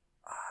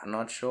 I'm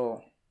not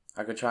sure.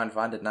 I could try and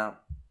find it now.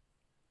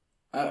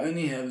 I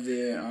only have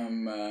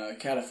the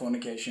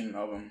Californication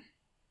album.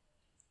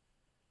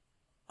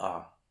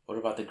 What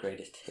about the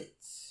greatest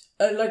hits?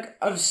 Like,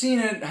 I've seen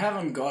it,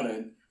 haven't got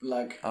it.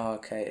 Like, Oh,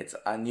 okay.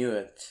 I knew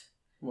it.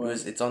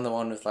 It's on the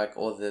one with like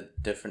all the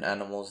different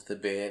animals: the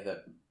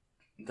bear,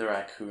 the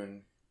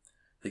raccoon,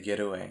 the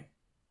getaway.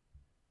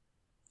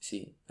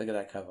 See, look at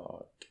that cover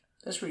art.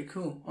 that's pretty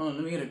cool. Hold on,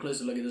 let me get a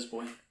closer look at this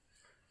boy.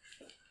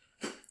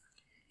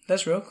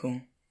 That's real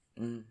cool.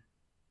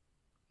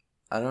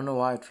 I don't know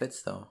why it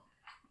fits though,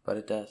 but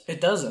it does.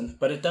 It doesn't,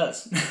 but it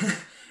does.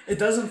 It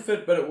doesn't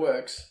fit, but it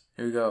works.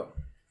 Here we go.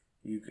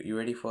 You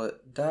ready for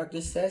Dark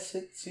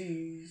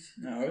Necessities?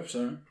 I hope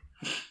so.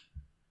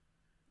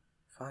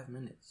 5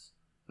 minutes.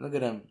 Look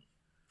at him.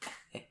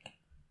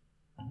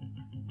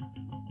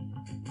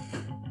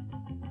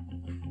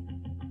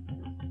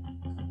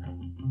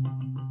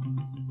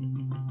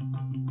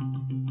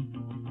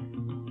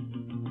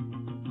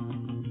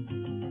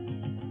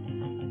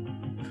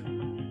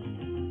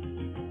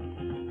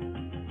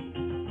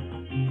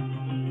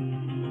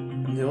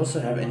 And they also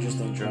have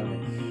interesting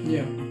drumming.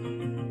 Yeah.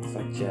 It's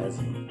like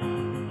jazzy.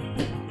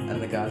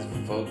 And the guy's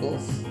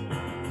vocals.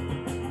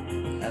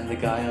 And the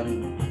guy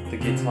on the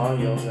guitar,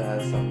 he also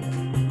has some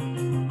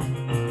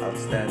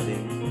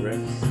outstanding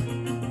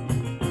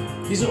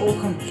riffs. These are all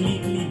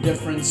completely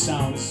different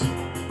sounds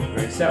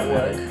Very that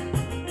work. cinematic.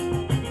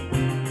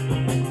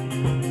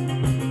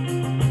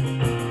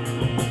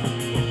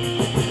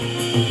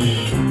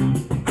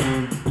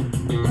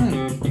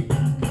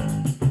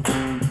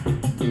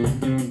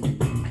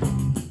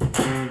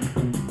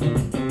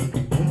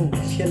 Oh,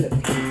 kill it.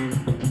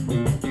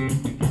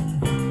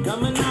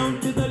 Coming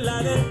out to the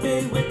light of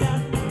day, we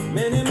got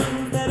many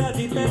moons that are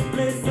deep at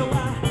play. So I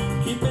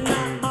keep an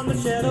eye on the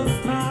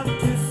shadows now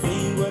to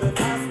see what it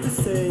has to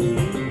say.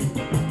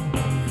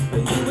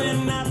 You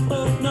and I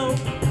both know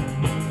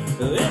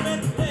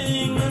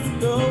everything must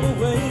go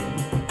away.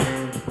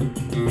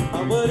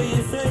 What do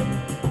you say?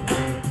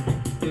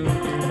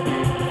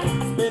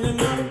 Spinning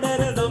out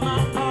letters on my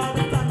heart,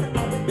 it's like a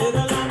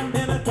bigger line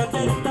than a touch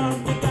dog.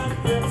 You got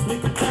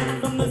sneak attack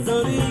from the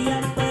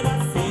zodiac, but I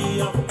see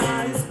your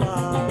eyes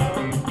spark.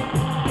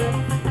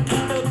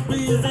 Just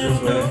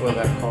waiting for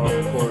that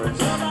chorus.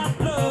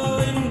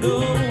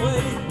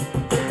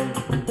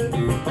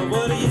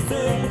 What do you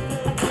say?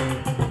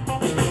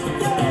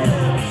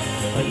 Yeah.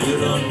 You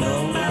don't know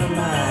my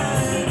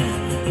mind.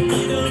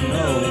 You don't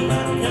know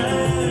my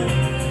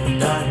kind.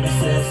 Dark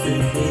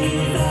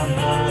necessities are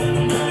part of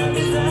my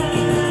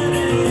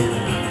design.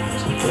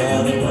 So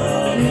tell the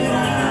world that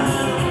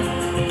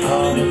I'm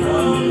calling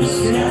from the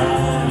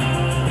sky.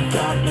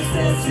 Dark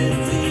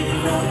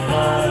necessities are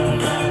part of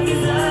my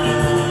design.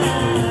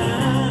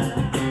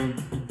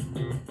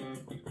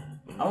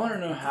 I want to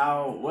know how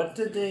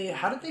did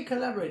they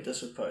collaborate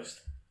this with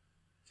Post?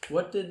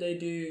 What did they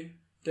do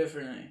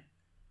differently?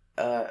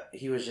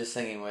 He was just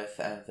singing with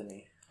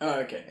Anthony. Oh,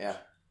 okay. Yeah.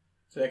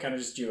 So they kind of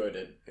just duoed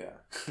it. Yeah.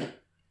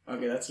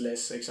 Okay, that's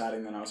less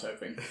exciting than I was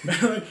hoping.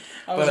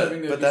 I was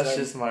hoping there'd But be that's some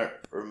just my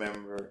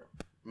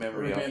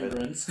memory of it.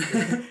 remembrance.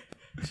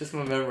 It's just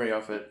my memory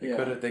of it.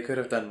 Yeah. They could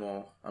have done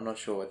more. I'm not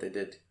sure what they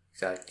did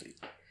exactly.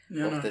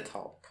 Yeah, Off no. the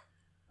top.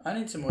 I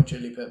need some more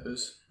Chili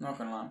Peppers. Not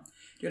gonna lie.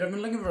 Dude, I've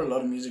been looking for a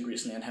lot of music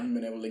recently and haven't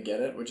been able to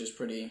get it, which is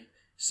pretty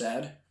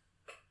sad.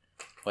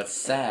 What's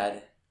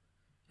sad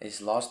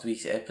is last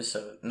week's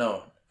episode.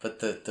 No, but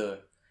the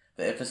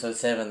episode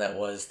 7 that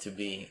was to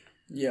be.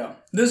 Yeah.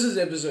 This is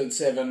episode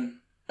 7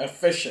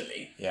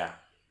 officially. Yeah.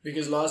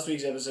 Because last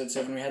week's episode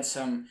 7 we had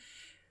some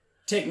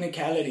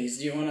technicalities.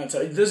 Do you want to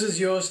tell? This is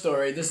your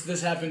story.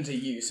 This happened to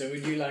you. So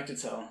would you like to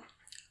tell?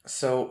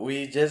 So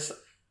we just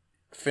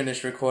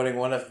finished recording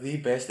one of the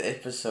best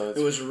episodes.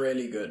 It was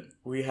really good.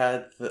 We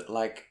had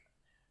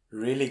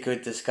really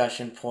good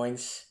discussion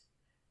points,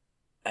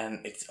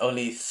 and it's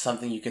only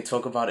something you can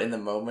talk about in the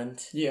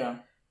moment, Yeah.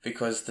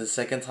 because the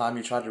second time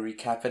you try to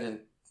recap it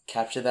and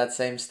capture that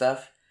same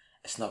stuff,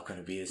 it's not going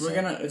to be the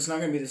same. It's not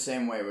gonna be the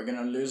same way. We're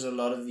gonna lose a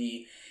lot of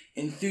the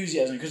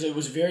enthusiasm because it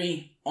was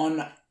very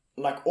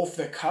off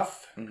the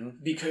cuff. Mm-hmm.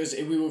 Because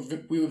we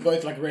were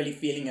both really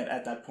feeling it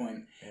at that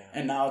point. Yeah.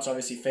 And now it's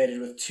obviously faded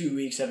with 2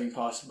 weeks having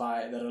passed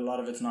by. That a lot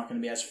of it's not going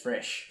to be as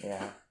fresh.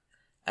 Yeah.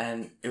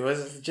 And it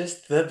was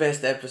just the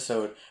best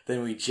episode.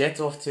 Then we jet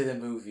off to the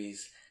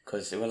movies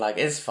because we were like,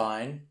 it's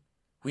fine.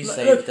 We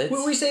saved it.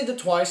 We saved it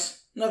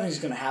twice. Nothing's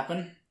gonna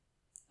happen.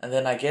 And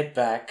then I get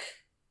back.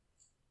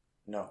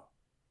 No.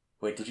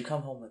 Wait, did you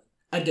come home with?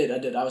 I did.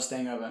 I was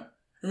staying over.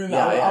 Remember,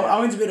 Yeah, I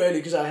went to bed early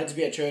because I had to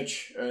be at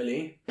church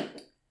early.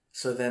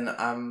 So then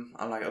I'm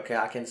like, okay,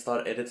 I can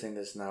start editing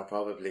this now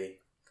probably.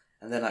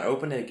 And then I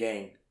open it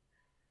again.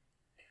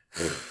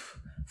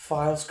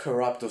 Files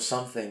corrupt or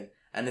something.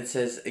 And it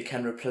says it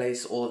can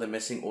replace all the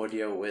missing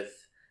audio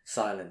with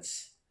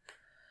silence.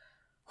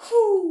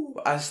 Whew!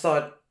 I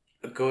start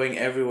going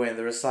everywhere in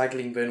the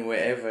recycling bin,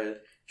 wherever,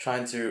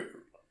 trying to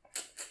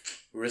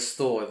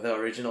restore the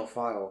original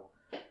file.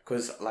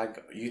 Because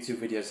YouTube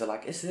videos are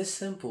like, it's this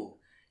simple.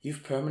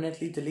 You've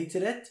permanently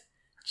deleted it?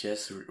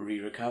 Just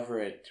recover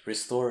it,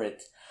 restore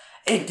it.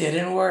 It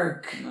didn't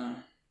work. No.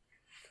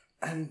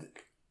 And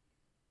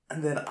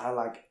then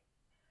I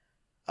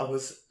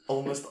was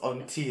almost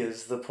on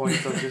tears. The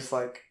point of just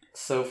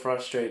so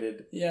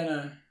frustrated. Yeah,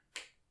 no.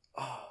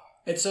 Oh.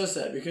 It's so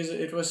sad because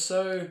it was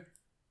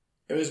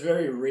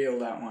very real,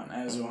 that one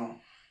as well.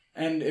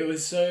 And it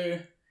was so,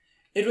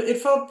 it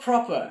felt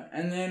proper.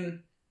 And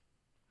then,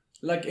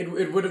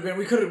 it would have been,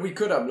 we could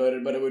upload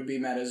it, but it would be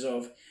matters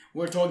of,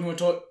 we're talking,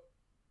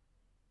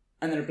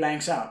 and then it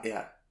blanks out.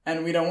 Yeah.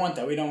 And we don't want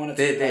that. We don't want it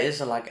to There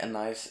is a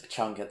nice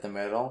chunk at the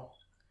middle,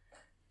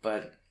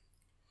 but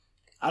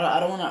I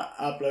don't want to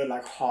upload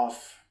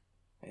half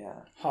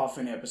Yeah. half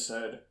an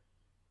episode.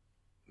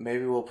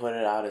 Maybe we'll put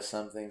it out as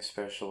something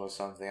special or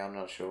something. I'm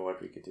not sure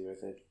what we could do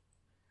with it.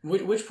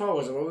 Which part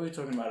was it? What were we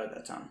talking about at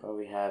that time? But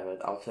we have it.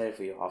 I'll play it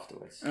for you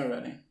afterwards.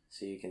 Alrighty.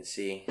 So you can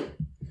see.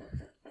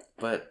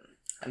 But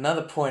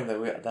another point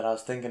that I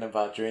was thinking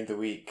about during the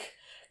week,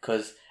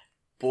 because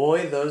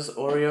boy, those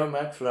Oreo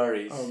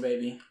McFlurries. Oh,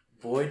 baby.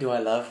 Boy, do I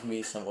love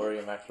me some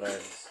Oreo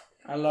McFlurries.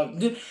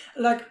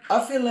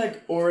 I feel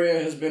like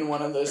Oreo has been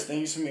one of those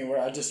things for me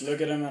where I just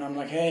look at them and I'm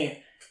like,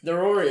 hey,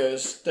 they're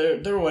Oreos,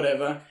 they're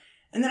whatever.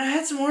 And then I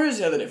had some Oreos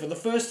the other day for the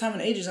first time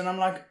in ages and I'm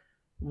like,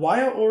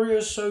 why are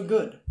Oreos so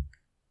good?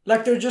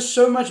 Like, they're just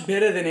so much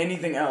better than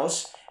anything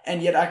else,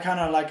 and yet I kind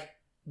of like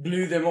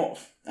blew them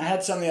off. I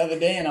had some the other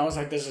day and I was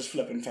like, this is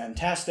flipping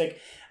fantastic.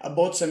 I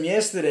bought some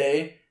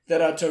yesterday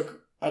that I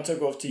took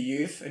off to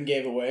youth and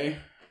gave away.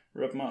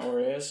 Rip my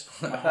Oreos,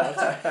 my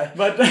heart.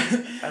 But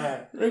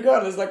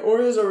regardless, like,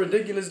 Oreos are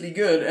ridiculously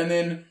good. And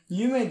then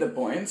you made the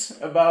point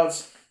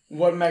about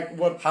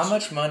how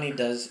much money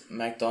does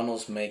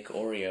McDonald's make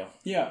Oreo?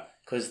 Yeah.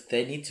 Because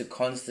they need to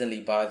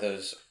constantly buy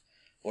those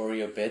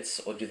Oreo bits,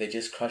 or do they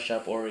just crush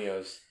up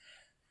Oreos?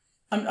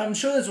 I'm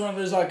sure it's one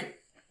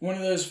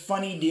of those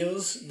funny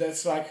deals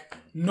that's like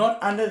not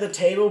under the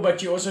table,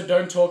 but you also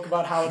don't talk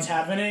about how it's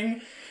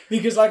happening,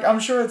 because like I'm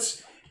sure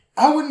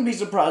I wouldn't be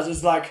surprised.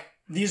 It's like,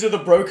 these are the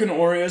broken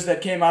Oreos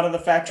that came out of the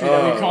factory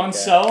that we can't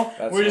sell.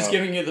 We're just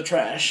giving you the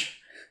trash.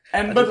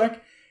 And but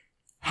like,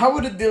 how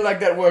would a deal like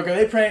that work? Are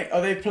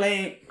they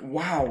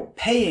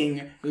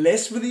paying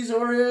less for these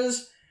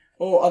Oreos?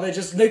 Or are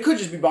they could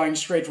just be buying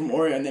straight from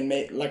Oreo and then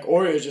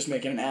Oreo is just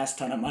making an ass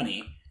ton of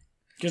money.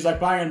 Because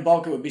like buying in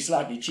bulk, it would be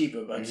slightly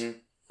cheaper, but...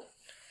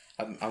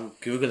 Mm-hmm. I'm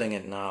Googling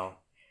it now.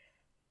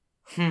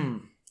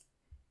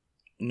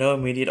 No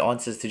immediate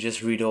answers to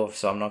just read off,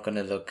 so I'm not going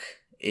to look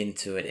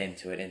into it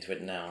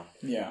now.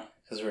 Yeah.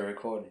 Because we're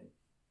recording.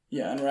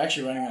 Yeah, and we're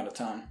actually running out of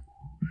time.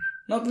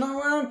 We're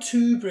not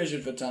too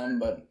pressured for time,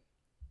 but...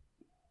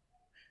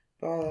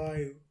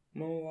 Bye.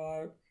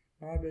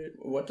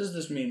 What does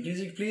this mean?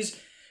 Please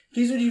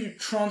would you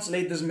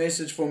translate this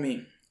message for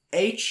me?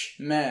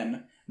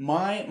 Man.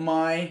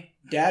 My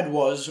dad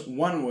was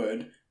one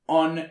word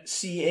on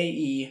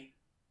CAE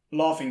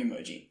laughing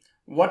emoji.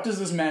 What does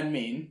this man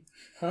mean?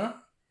 Huh?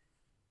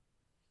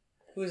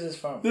 Who is this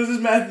from? This is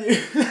Matthew.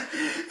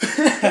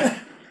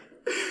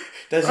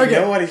 Does he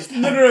know what he's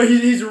typing? No.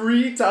 He's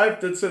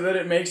retyped it so that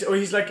it makes... Or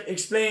he's like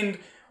explained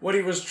what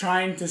he was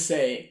trying to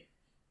say.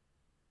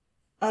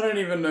 I don't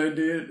even know,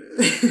 dude.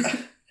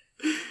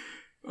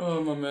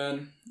 Oh, my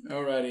man.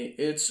 Alrighty.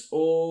 It's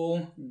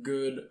all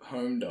good,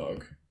 home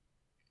dog.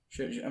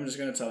 I'm just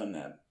going to tell him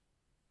that.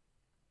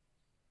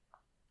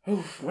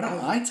 Oof, what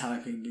am I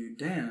typing, dude?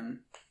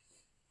 Damn.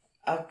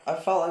 I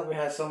felt like we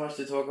had so much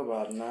to talk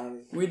about now.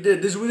 We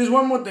did. There's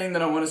one more thing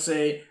that I want to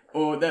say,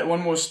 or that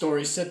one more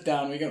story. Sit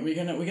down. We're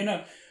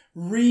gonna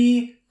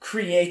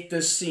recreate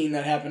this scene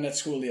that happened at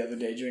school the other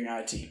day during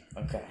IT.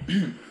 Okay.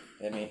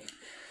 Let me.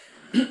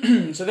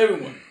 So there we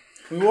go.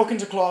 We walk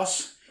into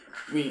class.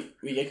 We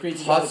get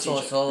greeted by the teacher.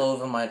 Hot sauce all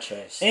over my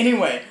chest.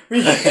 Anyway,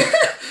 we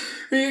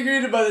get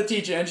greeted by the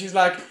teacher, and she's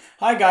like,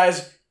 "Hi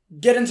guys,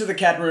 get into the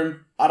cat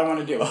room. I don't want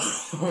to deal with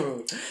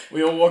it."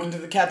 We all walk into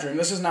the cat room.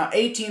 This is now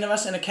 18 of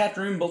us in a cat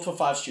room built for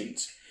 5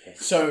 students.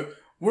 Yes. So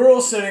we're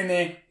all sitting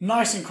there,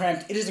 nice and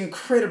cramped. It is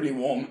incredibly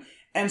warm.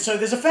 And so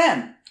there's a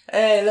fan.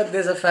 Hey, look,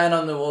 there's a fan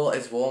on the wall.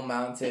 It's wall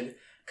mounted.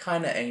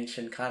 Kind of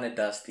ancient, kind of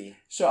dusty.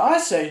 So I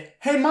say,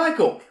 "Hey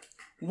Michael,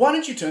 why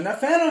don't you turn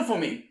that fan on for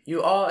me?"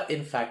 You are,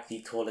 in fact,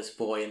 the tallest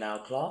boy in our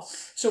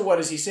class. So what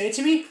does he say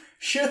to me?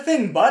 "Sure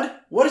thing, bud."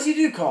 What does he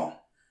do, Carl?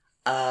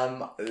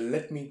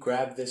 Let me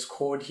grab this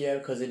cord here,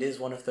 because it is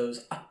one of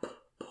those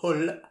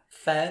pull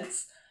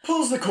fans.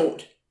 Pulls the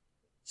cord.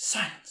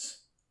 Silence.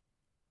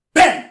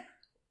 Bang!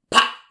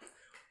 Pop!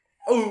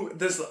 Oh,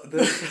 this...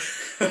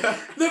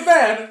 The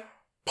fan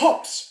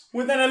pops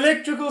with an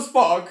electrical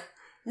spark.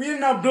 We have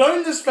now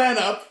blown this fan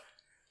up.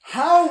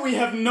 How, we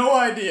have no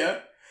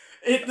idea.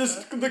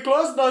 The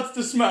class starts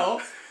to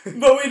smell,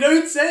 but we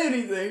don't say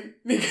anything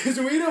because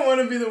we don't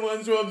want to be the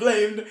ones who are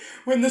blamed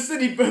when the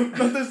school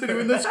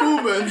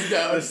burns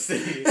down. The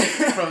city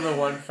from the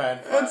one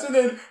fan fire. And so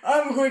then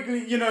I'm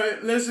quickly,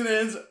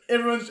 listeners,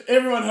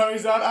 everyone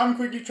hurries out. I'm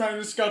quickly trying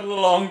to scuttle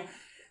along,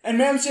 and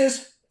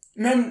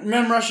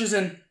Mem rushes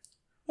in.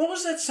 "What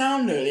was that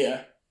sound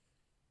earlier?"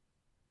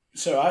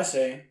 So I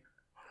say,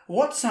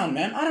 "What sound,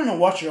 ma'am? I don't know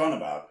what you're on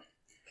about."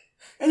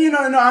 And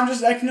I'm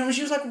just like,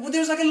 she was like, well, there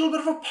was like a little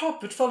bit of a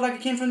pop. It felt like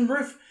it came from the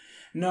roof.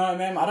 "No,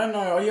 ma'am, I don't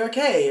know. Are you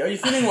okay? Are you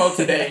feeling well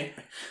today?"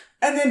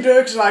 And then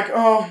Dirk's like,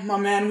 "Oh, my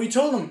man, we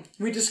told him.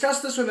 We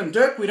discussed this with him.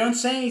 Dirk, we don't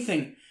say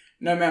anything."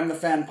 "No, ma'am, the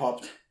fan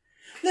popped."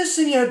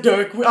 "Listen here,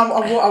 Dirk."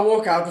 I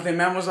walk out with him.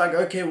 Man was like,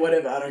 "Okay,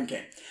 whatever, I don't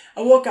care."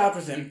 I walk out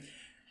with him.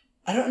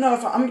 I don't know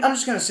if I'm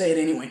just going to say it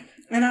anyway.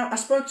 And I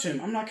spoke to him.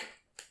 I'm like,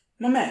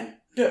 "My man,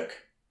 Dirk."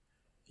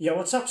 "Yeah,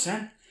 what's up,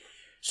 Sam?"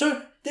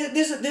 So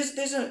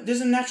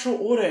there's a natural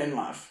order in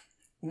life.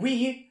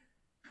 We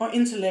are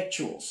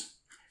intellectuals.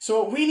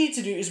 So what we need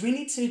to do is we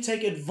need to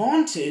take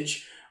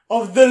advantage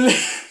of the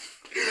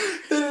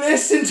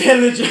less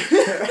intelligent.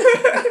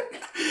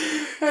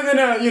 And then,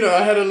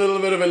 I had a little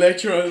bit of a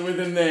lecture with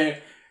him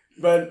there.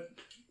 But,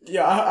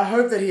 yeah, I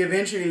hope that he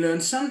eventually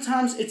learns.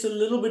 Sometimes it's a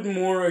little bit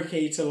more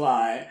okay to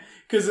lie.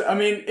 Because, I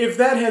mean, if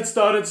that had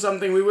started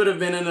something, we would have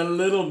been in a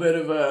little bit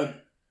of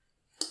a...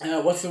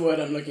 what's the word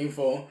I'm looking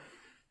for?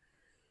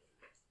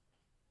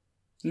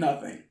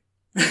 Nothing.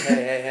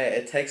 Hey,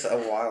 it takes a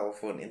while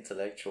for an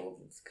intellectual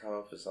to come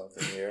up with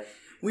something here.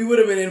 We would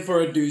have been in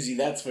for a doozy,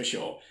 that's for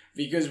sure.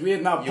 Because we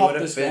had not You popped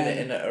would this have been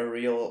fan. in a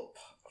real...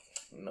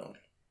 No.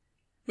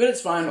 But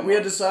it's fine. Come We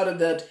had on. decided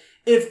that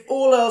if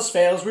all else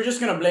fails, we're just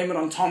going to blame it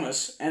on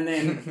Thomas and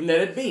then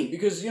let it be.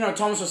 Because,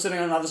 Thomas was sitting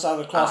on the other side of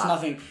the class,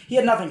 he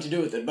had nothing to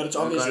do with it, but it's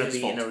We're obviously gonna his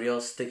be fault. in a real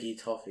sticky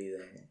toffee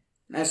then.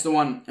 That's the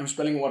one. I'm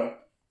spilling water.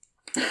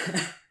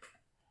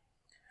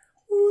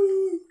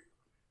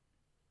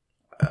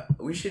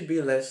 We should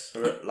be less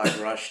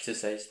rushed to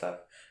say stuff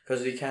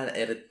because we can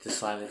edit the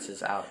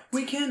silences out.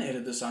 We can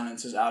edit the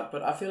silences out,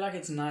 but I feel like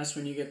it's nice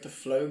when you get the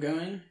flow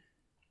going.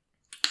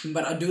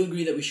 But I do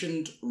agree that we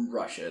shouldn't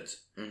rush it.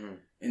 Mm-hmm.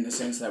 In the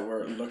sense that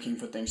we're looking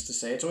for things to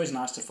say. It's always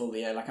nice to fill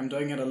the air. Like, I'm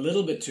doing it a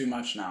little bit too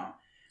much now.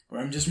 Where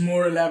I'm just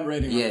more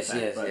elaborating on the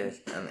fact. Yes.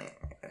 I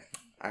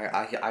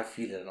mean, I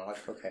feel it and I'm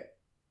like, okay.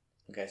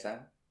 Okay, Sam?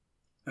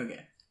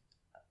 Okay.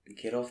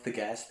 Get off the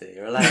gas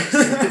there. Relax.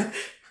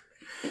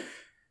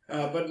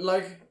 But,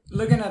 like,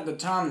 looking at the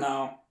time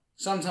now,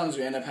 sometimes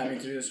we end up having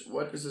to do this.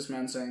 What is this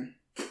man saying?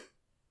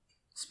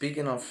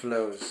 Speaking of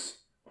flows,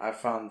 I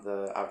found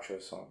the outro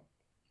song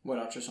What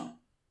outro song?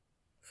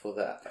 for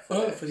the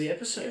For the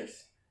episode.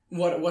 Yes.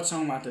 What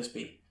song might this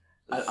be?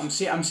 I'm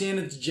seeing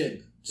it's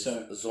Jid.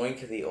 So,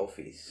 Zoink the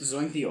Offies.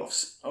 Zoink the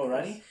Offs.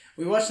 Alrighty.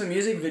 We watched the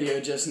music video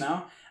just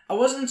now. I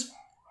wasn't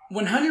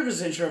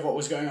 100% sure of what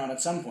was going on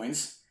at some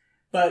points,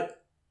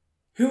 but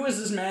who is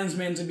this man's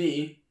meant to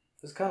be?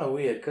 It's kind of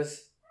weird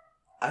because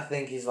I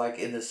think he's like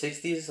in the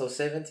 60s or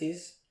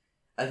 70s,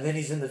 and then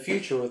he's in the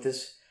future with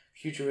this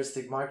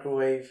futuristic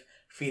microwave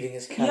feeding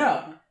his cat.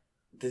 Yeah.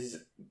 These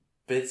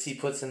bits he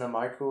puts in the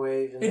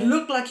microwave. And It then-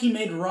 looked like he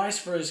made rice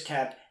for his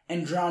cat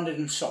and drowned it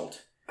in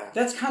salt.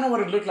 That's kind of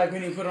what it looked like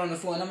when he put it on the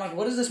floor. And I'm like,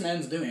 what is this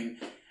man's doing?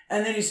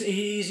 And then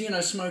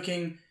he's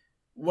smoking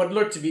what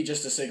looked to be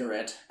just a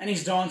cigarette. And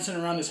he's dancing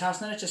around his house.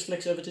 And then it just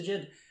flicks over to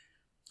Jid.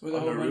 With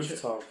On the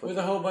rooftop. with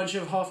a whole bunch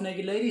of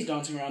half-naked ladies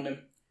dancing around him.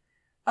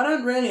 I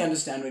don't really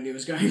understand what he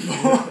was going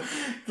for.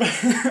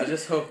 I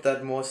just hope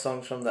that more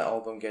songs from the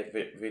album get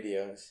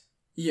videos.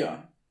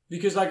 Yeah.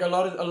 Because like a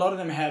lot of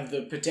them have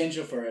the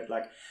potential for it.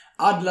 Like,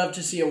 I'd love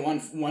to see a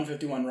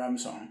 151 Rum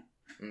song.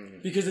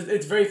 Mm. Because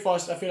it's very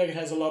fast. I feel like it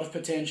has a lot of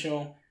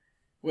potential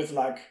with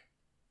like...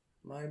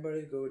 My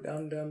body go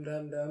dum dum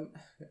dum dum.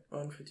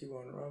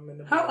 151 Rum in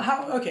the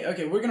How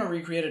okay, we're gonna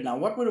recreate it now.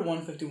 What would a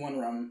 151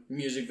 Rum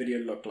music video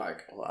look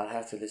like? Well, I'll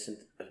have to listen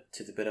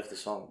to the bit of the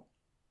song.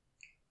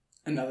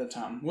 Another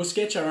time. We'll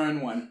sketch our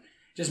own one.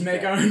 Just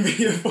make our own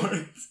video for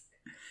it.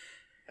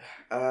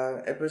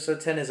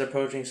 Episode 10 is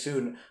approaching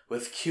soon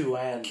with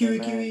QAnon.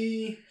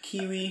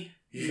 Kiwi.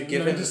 You should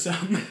give him to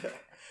some.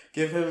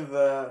 give him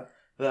the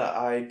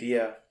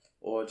idea,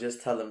 or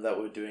just tell him that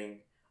we're doing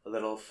a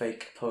little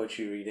fake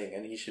poetry reading,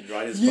 and he should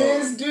write his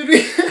Yes, poem.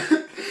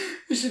 dude.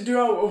 We should do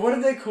our, what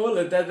did they call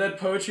it? That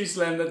poetry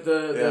slam that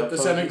the Poetry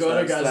Senegola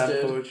slam, guys slam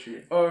did.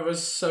 poetry. Oh, it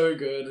was so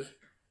good.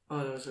 Oh,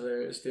 that was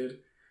hilarious, dude.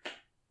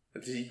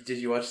 Did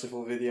you watch the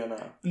full video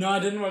now? No, I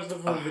didn't watch the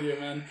full video,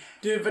 man.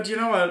 Dude, but you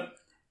know what?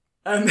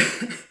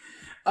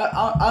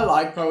 I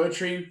like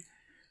poetry,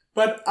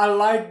 but I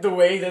like the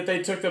way that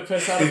they took the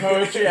piss out of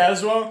poetry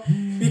as well.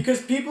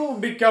 Because people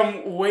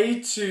become way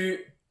too,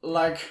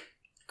 like,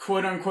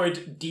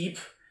 quote-unquote deep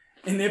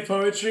in their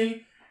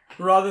poetry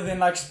rather than,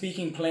 like,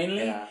 speaking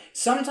plainly. Yeah.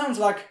 Sometimes,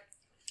 like,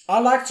 I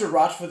like to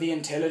write for the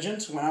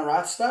intelligent when I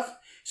write stuff.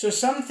 So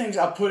some things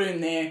I put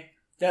in there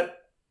that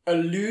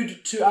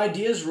allude to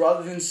ideas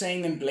rather than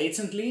saying them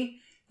blatantly.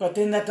 But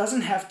then that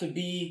doesn't have to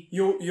be...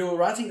 Your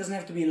writing doesn't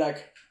have to be,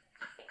 like...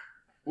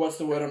 What's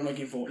the word I'm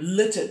looking for?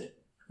 Littered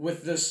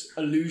with this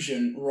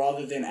allusion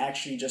rather than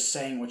actually just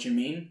saying what you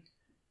mean.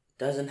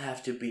 Doesn't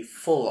have to be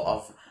full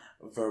of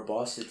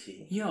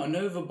verbosity. Yeah,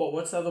 no, but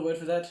what's the other word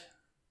for that?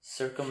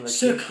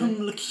 Circumlocution.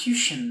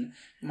 Circumlocution.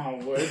 My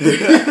word.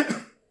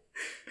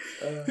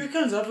 Who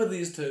comes up with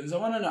these terms? I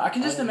want to know. I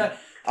can just imagine.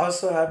 I was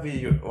so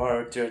happy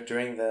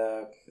during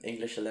the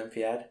English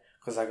Olympiad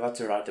because I got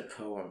to write a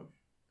poem.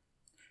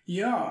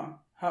 Yeah.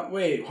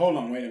 Wait, hold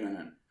on, wait a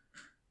minute.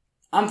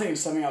 I'm thinking of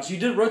something else.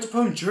 You wrote a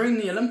poem during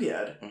the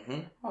Olympiad? Mm-hmm.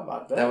 How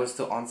about that? That was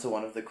to answer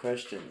one of the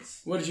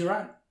questions. What did you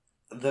write?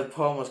 The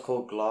poem was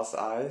called Glass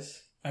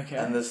Eyes. Okay.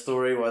 And the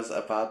story was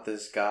about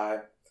this guy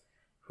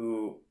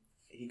who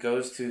he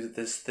goes to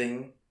this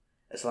thing.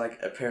 It's like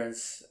a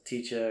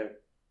parents-teacher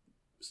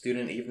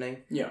student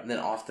evening. Yeah. And then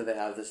after they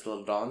have this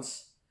little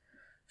dance.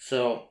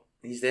 So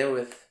he's there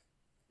with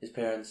his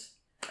parents.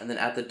 And then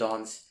at the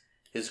dance,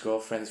 his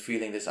girlfriend's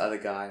feeling this other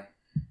guy.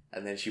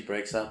 And then she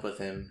breaks up with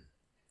him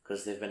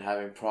because they've been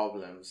having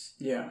problems.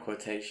 Yeah.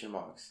 Quotation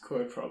marks.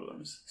 Quote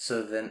problems.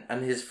 So then,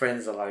 and his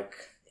friends are like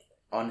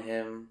on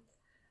him.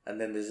 And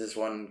then there's this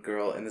one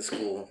girl in the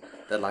school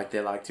that like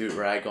they like to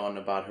rag on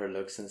about her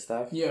looks and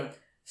stuff. Yeah.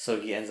 So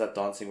he ends up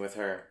dancing with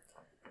her.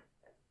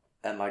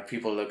 And like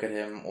people look at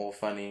him all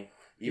funny.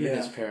 Even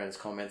his parents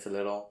comment a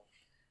little.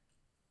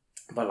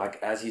 But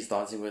like as he's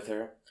dancing with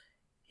her,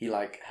 he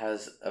like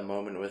has a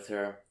moment with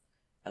her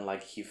and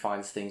like he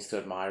finds things to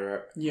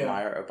admire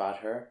about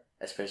her,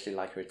 especially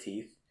like her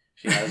teeth.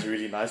 She has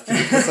really nice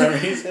teeth for some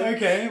reason.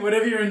 Okay,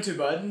 whatever you're into,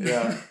 bud.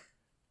 Yeah.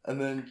 And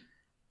then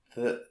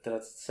did I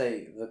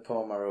say the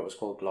poem I wrote was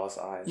called Glass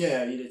Eyes?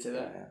 Yeah, you did say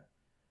that. Yeah.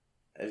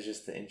 It's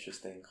just an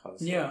interesting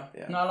concept. Yeah.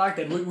 No, I like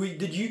that.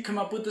 Did you come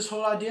up with this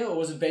whole idea, or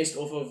was it based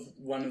off of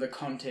one of the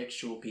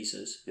contextual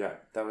pieces? Yeah,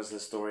 that was the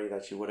story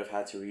that you would have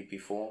had to read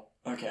before.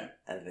 Okay.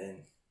 And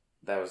then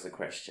that was the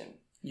question.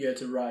 You had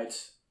to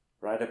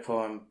Write a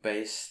poem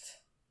based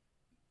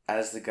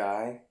as the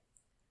guy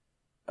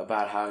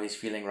about how he's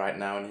feeling right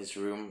now in his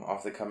room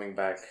after coming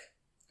back.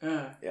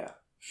 Yeah.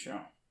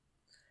 Sure.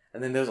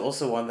 And then there was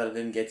also one that I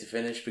didn't get to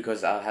finish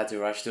because I had to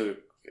rush to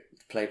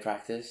play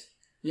practice.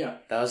 Yeah.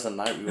 That was the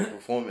night we were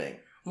performing.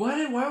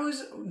 Why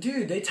was...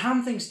 Dude, they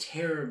time things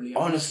terribly.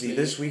 Honestly,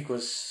 this week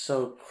was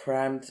so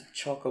crammed,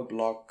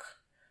 chock-a-block,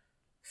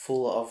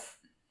 full of...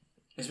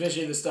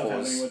 Especially the stuff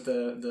happening with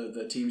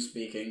the team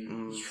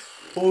speaking.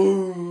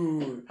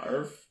 Ooh!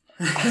 Arf.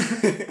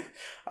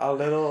 A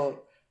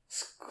little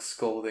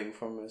scolding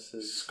from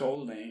Mrs.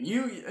 Scolding.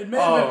 It may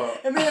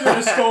have been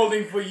a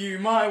scolding for you.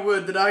 My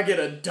word, did I get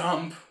a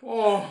dump.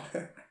 Oh,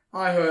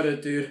 I heard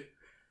it, dude.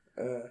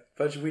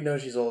 But we know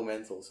she's all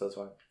mental, so it's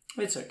fine.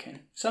 It's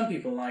okay. Some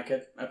people like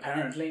it,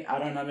 apparently. I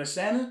don't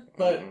understand it,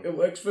 but it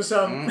works for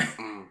some.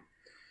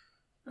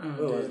 What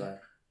was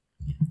that?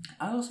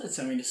 I also had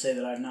something to say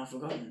that I've now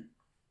forgotten.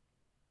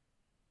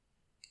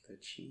 The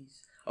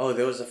cheese. Oh,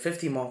 there was a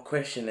 50-mark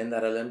question in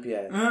that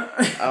Olympiad.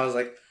 I was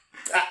like,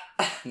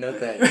 no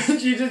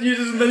thanks. you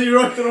just really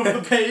wrote it off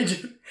the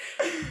page.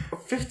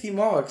 50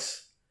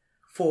 marks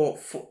for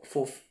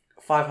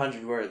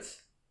 500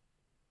 words.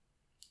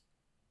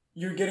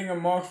 You're getting a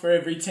mark for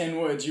every 10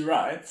 words you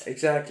write.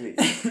 Exactly.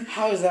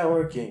 How is that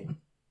working?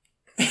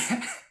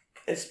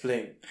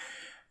 Explain.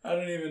 I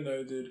don't even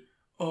know, dude.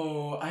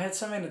 Oh, I had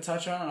something to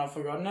touch on and I've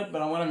forgotten it,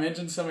 but I want to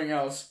mention something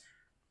else.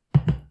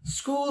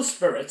 School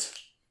spirit.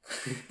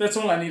 That's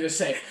all I need to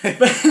say.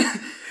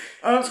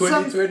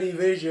 2020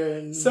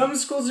 vision. Some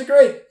schools are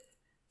great.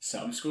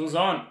 Some schools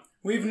aren't.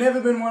 We've never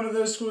been one of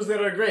those schools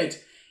that are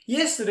great.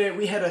 Yesterday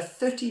we had a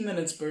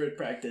 30-minute spirit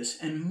practice,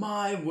 and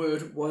my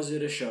word, was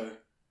it a show.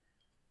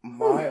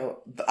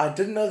 I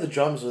didn't know the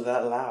drums were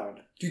that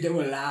loud. Dude, they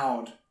were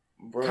loud.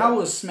 Bro. Kyle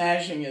was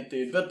smashing it,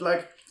 dude. But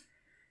like,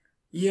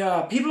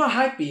 yeah, people are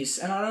hype beasts,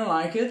 and I don't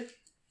like it.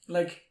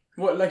 Like,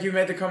 what? Like you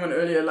made the comment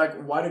earlier. Like,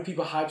 why do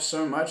people hype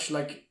so much?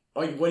 Like,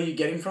 what are you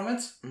getting from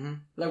it? Mm-hmm.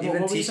 Like,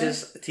 even what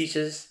teachers.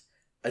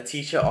 A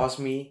teacher asked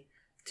me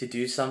to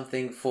do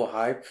something for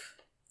hype.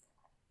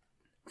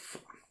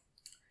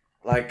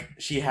 Like,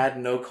 she had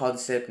no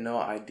concept, no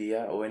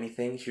idea or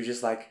anything. She was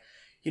just like,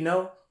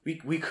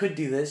 we could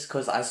do this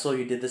because I saw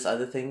you did this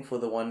other thing for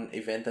the one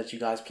event that you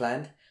guys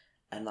planned,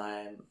 and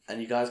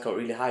you guys got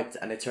really hyped,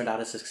 and it turned out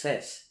a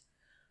success.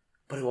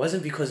 But it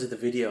wasn't because of the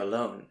video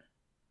alone.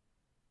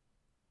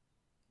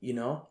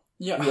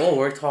 Yeah. We all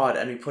worked hard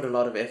and we put a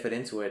lot of effort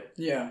into it.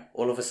 Yeah.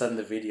 All of a sudden,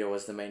 the video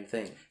was the main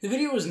thing. The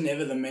video was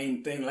never the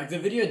main thing. Like, the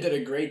video did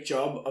a great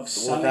job of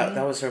selling... Well,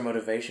 that was her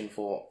motivation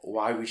for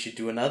why we should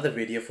do another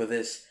video for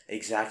this,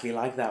 exactly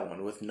like that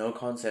one, with no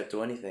concept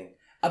or anything.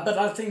 But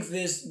I think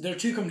there are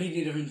two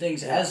completely different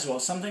things as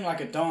well. Something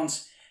like a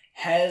dance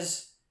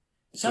has...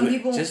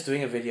 Just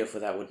doing a video for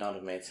that would not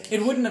have made sense.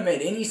 It wouldn't have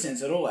made any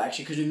sense at all,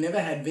 actually, because we've never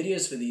had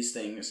videos for these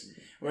things.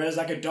 Mm-hmm. Whereas,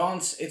 like, a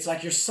dance, it's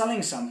like you're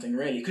selling something,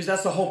 really, because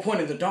that's the whole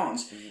point of the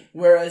dance. Mm-hmm.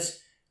 Whereas,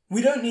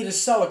 we don't need to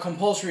sell a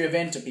compulsory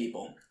event to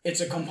people.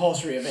 It's a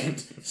compulsory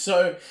event.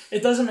 So,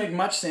 it doesn't make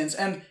much sense.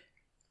 And,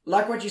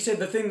 like what you said,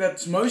 the thing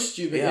that's most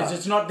stupid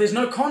is there's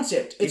no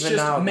concept. It's even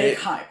just now, make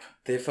hype.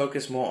 They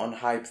focus more on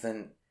hype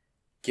than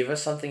give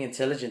us something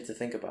intelligent to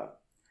think about.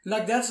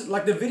 Like, that's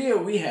like the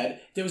video we had,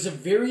 there was a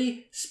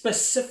very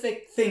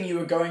specific thing you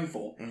were going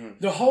for. Mm-hmm.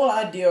 The whole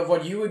idea of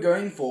what you were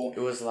going for. It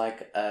was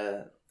like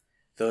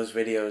those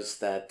videos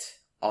that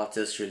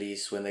artists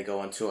release when they go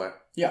on tour.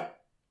 Yeah.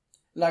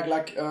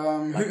 Like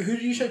who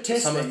do you show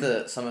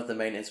testing? Some of the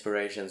main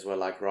inspirations were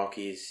like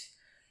Rocky's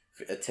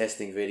a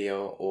testing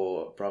video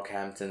or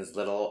Brockhampton's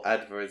little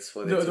adverts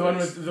for the one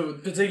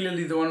with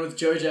particularly the one with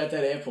Joja at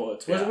that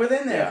airport. Was it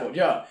within the airport?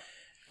 Yeah.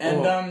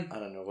 And I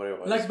don't know what it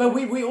was. Like, but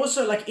we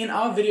also, like, in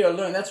our video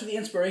alone, that's where the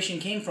inspiration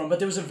came from. But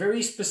there was a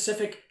very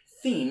specific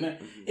theme,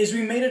 is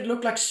we made it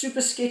look like super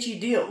sketchy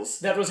deals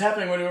that was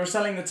happening when we were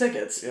selling the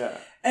tickets. Yeah.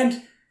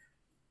 And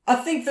I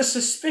think the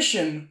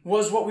suspicion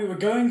was what we were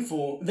going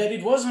for, that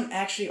it wasn't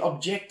actually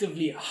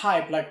objectively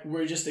hype, like,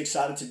 we're just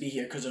excited to be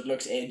here because it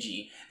looks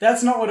edgy.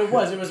 That's not what it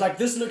was. It was like,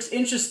 this looks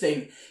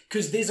interesting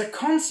because there's a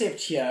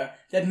concept here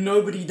that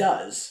nobody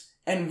does.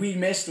 And we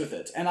messed with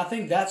it. And I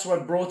think that's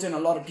what brought in a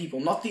lot of people.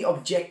 Not the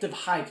objective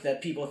hype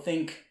that people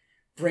think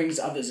brings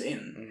others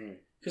in.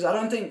 Because I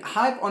don't think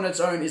hype on its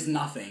own is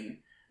nothing.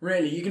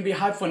 Really, you can be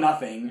hyped for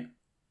nothing.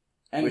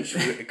 And Which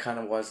it kind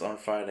of was on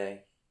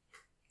Friday.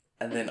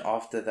 And then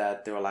after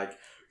that, they were like,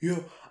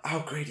 yo, our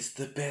grade is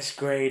the best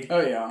grade.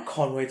 oh yeah,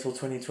 Can't wait till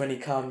 2020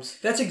 comes.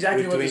 that's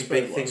exactly We're what doing this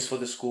big was. things for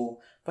the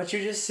school. But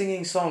you're just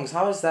singing songs.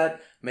 How is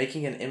that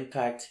making an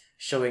impact,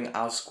 showing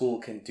our school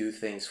can do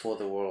things for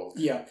the world?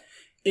 Yeah.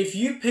 If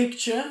you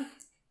picture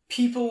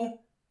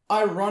people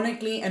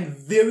ironically and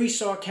very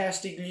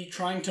sarcastically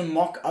trying to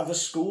mock other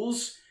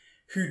schools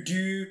who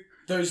do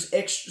those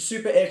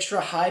super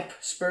extra hype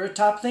spirit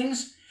type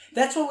things,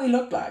 that's what we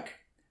look like.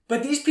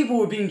 But these people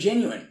were being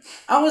genuine.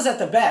 I was at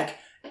the back,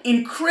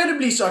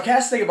 incredibly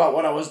sarcastic about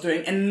what I was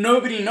doing, and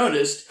nobody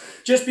noticed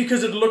just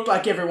because it looked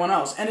like everyone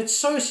else. And it's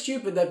so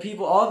stupid that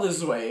people are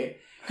this way,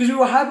 because we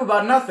were hype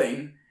about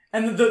nothing.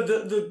 And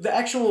the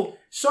actual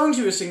songs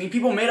we were singing,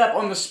 people made up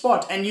on the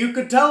spot, and you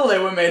could tell they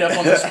were made up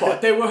on the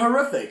spot. They were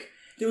horrific.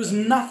 There was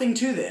nothing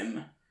to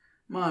them.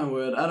 My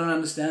word, I don't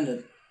understand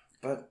it.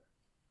 But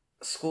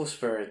school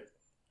spirit,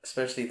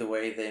 especially the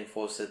way they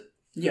enforce it,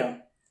 Yeah.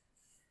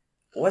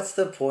 what's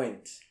the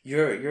point?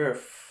 Your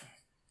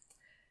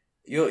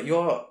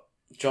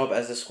job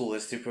as a school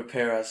is to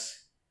prepare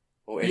us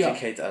or Yeah.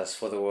 educate us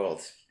for the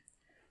world.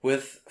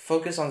 With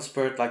focus on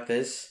spirit like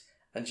this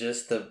and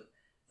just the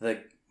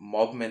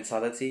mob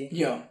mentality,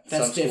 Yeah,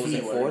 that's some schools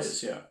definitely what it enforce,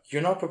 is, yeah.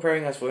 you're not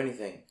preparing us for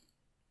anything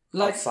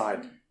Like,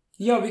 outside.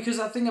 yeah, because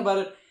I think about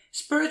it,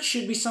 spirit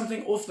should be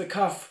something off the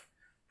cuff.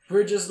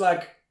 We're just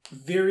like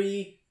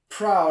very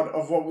proud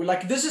of what we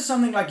like. This is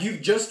something like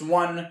you've just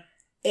won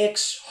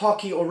X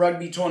hockey or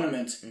rugby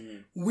tournament.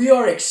 Mm-hmm. We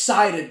are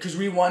excited because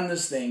we won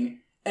this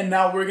thing, and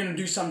now we're going to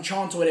do some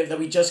chant or whatever that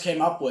we just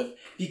came up with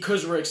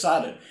because we're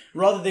excited.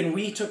 Rather than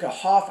we took a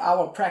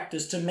half-hour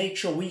practice to make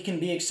sure we can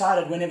be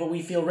excited whenever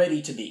we feel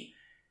ready to be.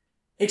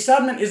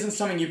 Excitement isn't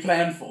something you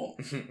plan for.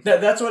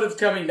 That's what it's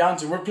coming down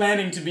to. We're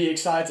planning to be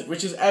excited,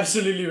 which is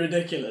absolutely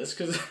ridiculous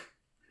because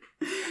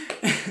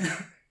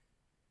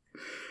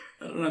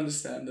I don't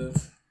understand it.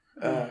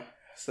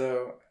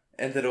 So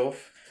end it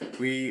off.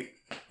 We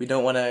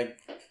don't want to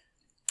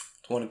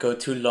go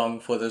too long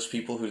for those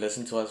people who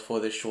listen to us for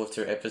the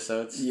shorter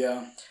episodes.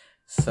 Yeah.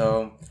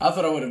 So I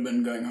thought I would have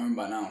been going home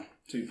by now,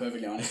 to be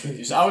perfectly honest with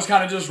you. So I was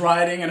kind of just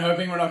riding and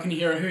hoping we're not going to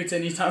hear a hoot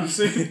anytime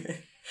soon.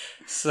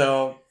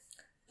 So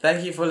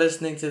thank you for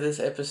listening to this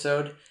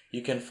episode.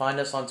 You can find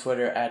us on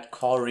Twitter at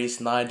Carl Reese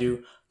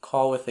Naidu,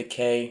 Carl with a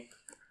K,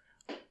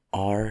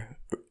 REECE.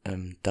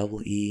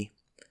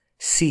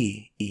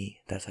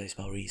 That's how you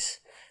spell Reese.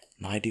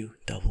 Naidu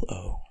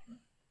O.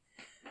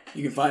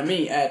 You can find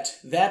me at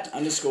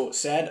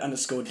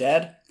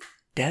that_sad_dad.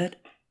 Dad,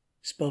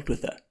 spelled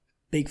with a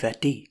big fat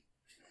D.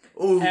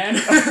 And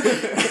I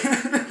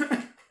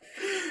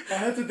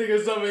had to think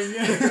of something.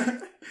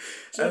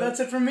 So that's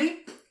it from me.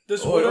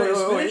 This order is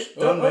finished.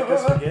 Don't make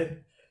us forget.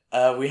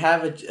 We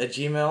have a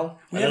Gmail.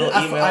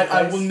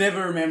 I will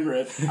never remember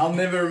it. I'll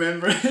never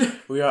remember it.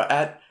 We are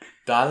at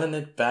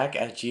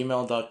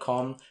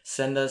dialingitback@gmail.com.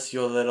 Send us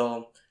your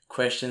little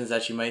questions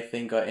that you may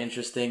think are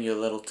interesting, your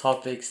little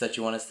topics that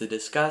you want us to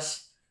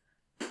discuss.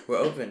 We're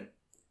open.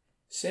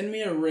 Send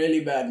me a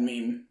really bad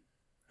meme,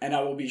 and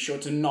I will be sure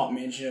to not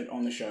mention it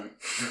on the show.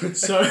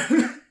 So,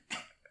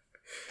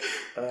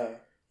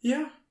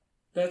 yeah,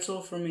 that's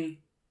all from me.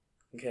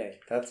 Okay,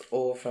 that's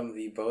all from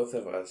the both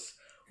of us.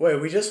 Wait,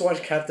 we just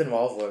watched Captain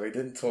Marvel. We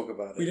didn't talk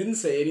about it. We didn't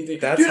say anything.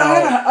 That's Dude, how-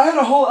 I had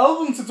a whole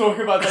album to talk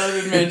about that I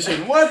didn't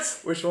mention. What?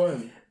 Which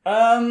one?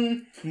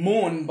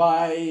 Mourn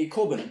by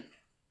Corbin.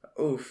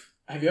 Oof.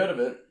 Have you heard of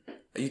it?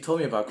 You told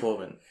me about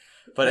Corbin.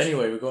 But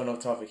anyway, we're going off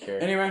topic here.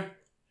 Anyway,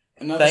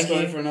 another Thank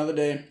story you. for another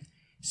day.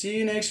 See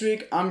you next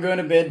week. I'm going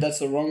to bed. That's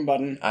the wrong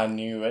button. I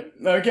knew it.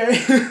 Okay.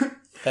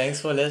 Thanks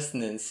for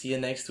listening. See you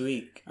next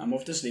week. I'm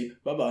off to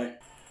sleep. Bye-bye.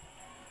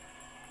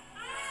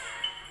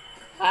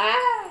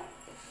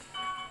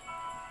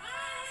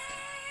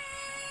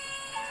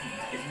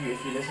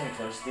 If you listen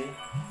closely,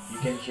 you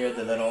can hear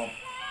the little...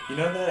 You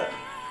know the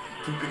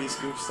Poopity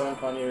Scoop song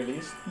Kanye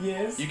released?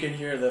 Yes. You can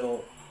hear the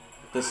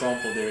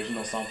sample, the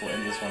original sample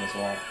in this one as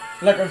well.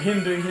 Like of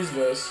him doing his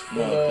verse.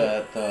 No,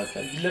 With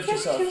the Lift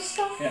Yourself.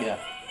 yeah.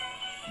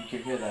 You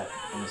can hear that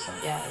in the song.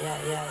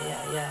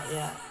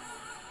 Yeah.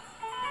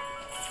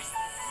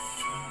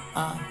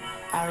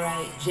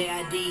 Alright,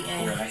 JID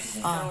and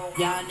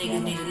y'all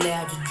niggas need to lay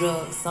out the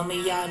drugs. Some of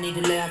y'all need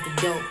to lay out the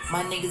dope.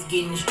 My niggas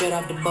getting it straight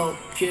off the boat.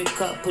 Pure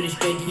cut, put it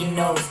straight to your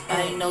nose.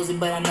 I ain't nosy,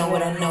 but I know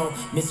what I know.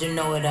 Mr.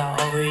 Know It All,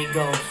 over he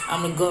go.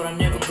 I'm the goat, I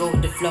never go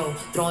with the flow.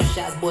 Throwing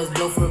shots, boys,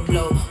 blow for a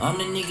blow. I'm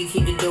the nigga,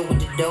 keep the dough with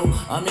the dough.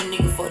 I'm the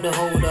nigga, fuck the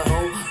hoe with the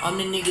hoe. I'm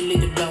the nigga, lick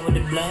the blunt with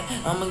the blunt.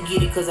 I'ma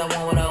get it cause I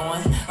want what I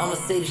want. I'ma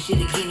say the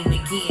shit again and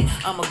again.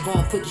 I'ma go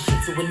and put the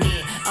shit to an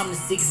end. I'm the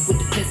six with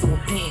the pencil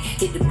and pen.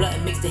 Hit the blunt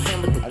and mix the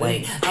hand with the weight.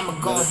 I'ma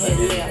go ahead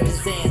and lay out the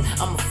sands.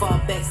 I'ma fall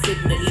back,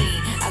 sipping the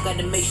lean. I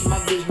gotta make sure my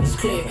vision is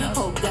clear.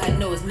 Oh, God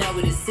knows now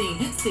it is seen.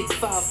 6,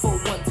 5, 4,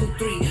 1, 2,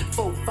 3,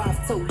 4,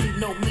 5, toe, you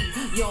know me.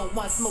 You don't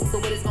want smoke, so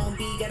what it's gonna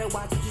be? Gotta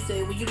watch what you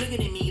say when you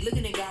looking at me.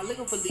 Looking at God,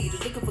 looking for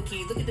leaders, looking for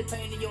kings. Look at the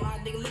pain in your eye,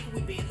 nigga. Look at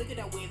we been. Look at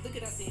our wins, look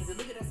at our sins, and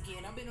look at our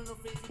skin. I've been on the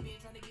fence.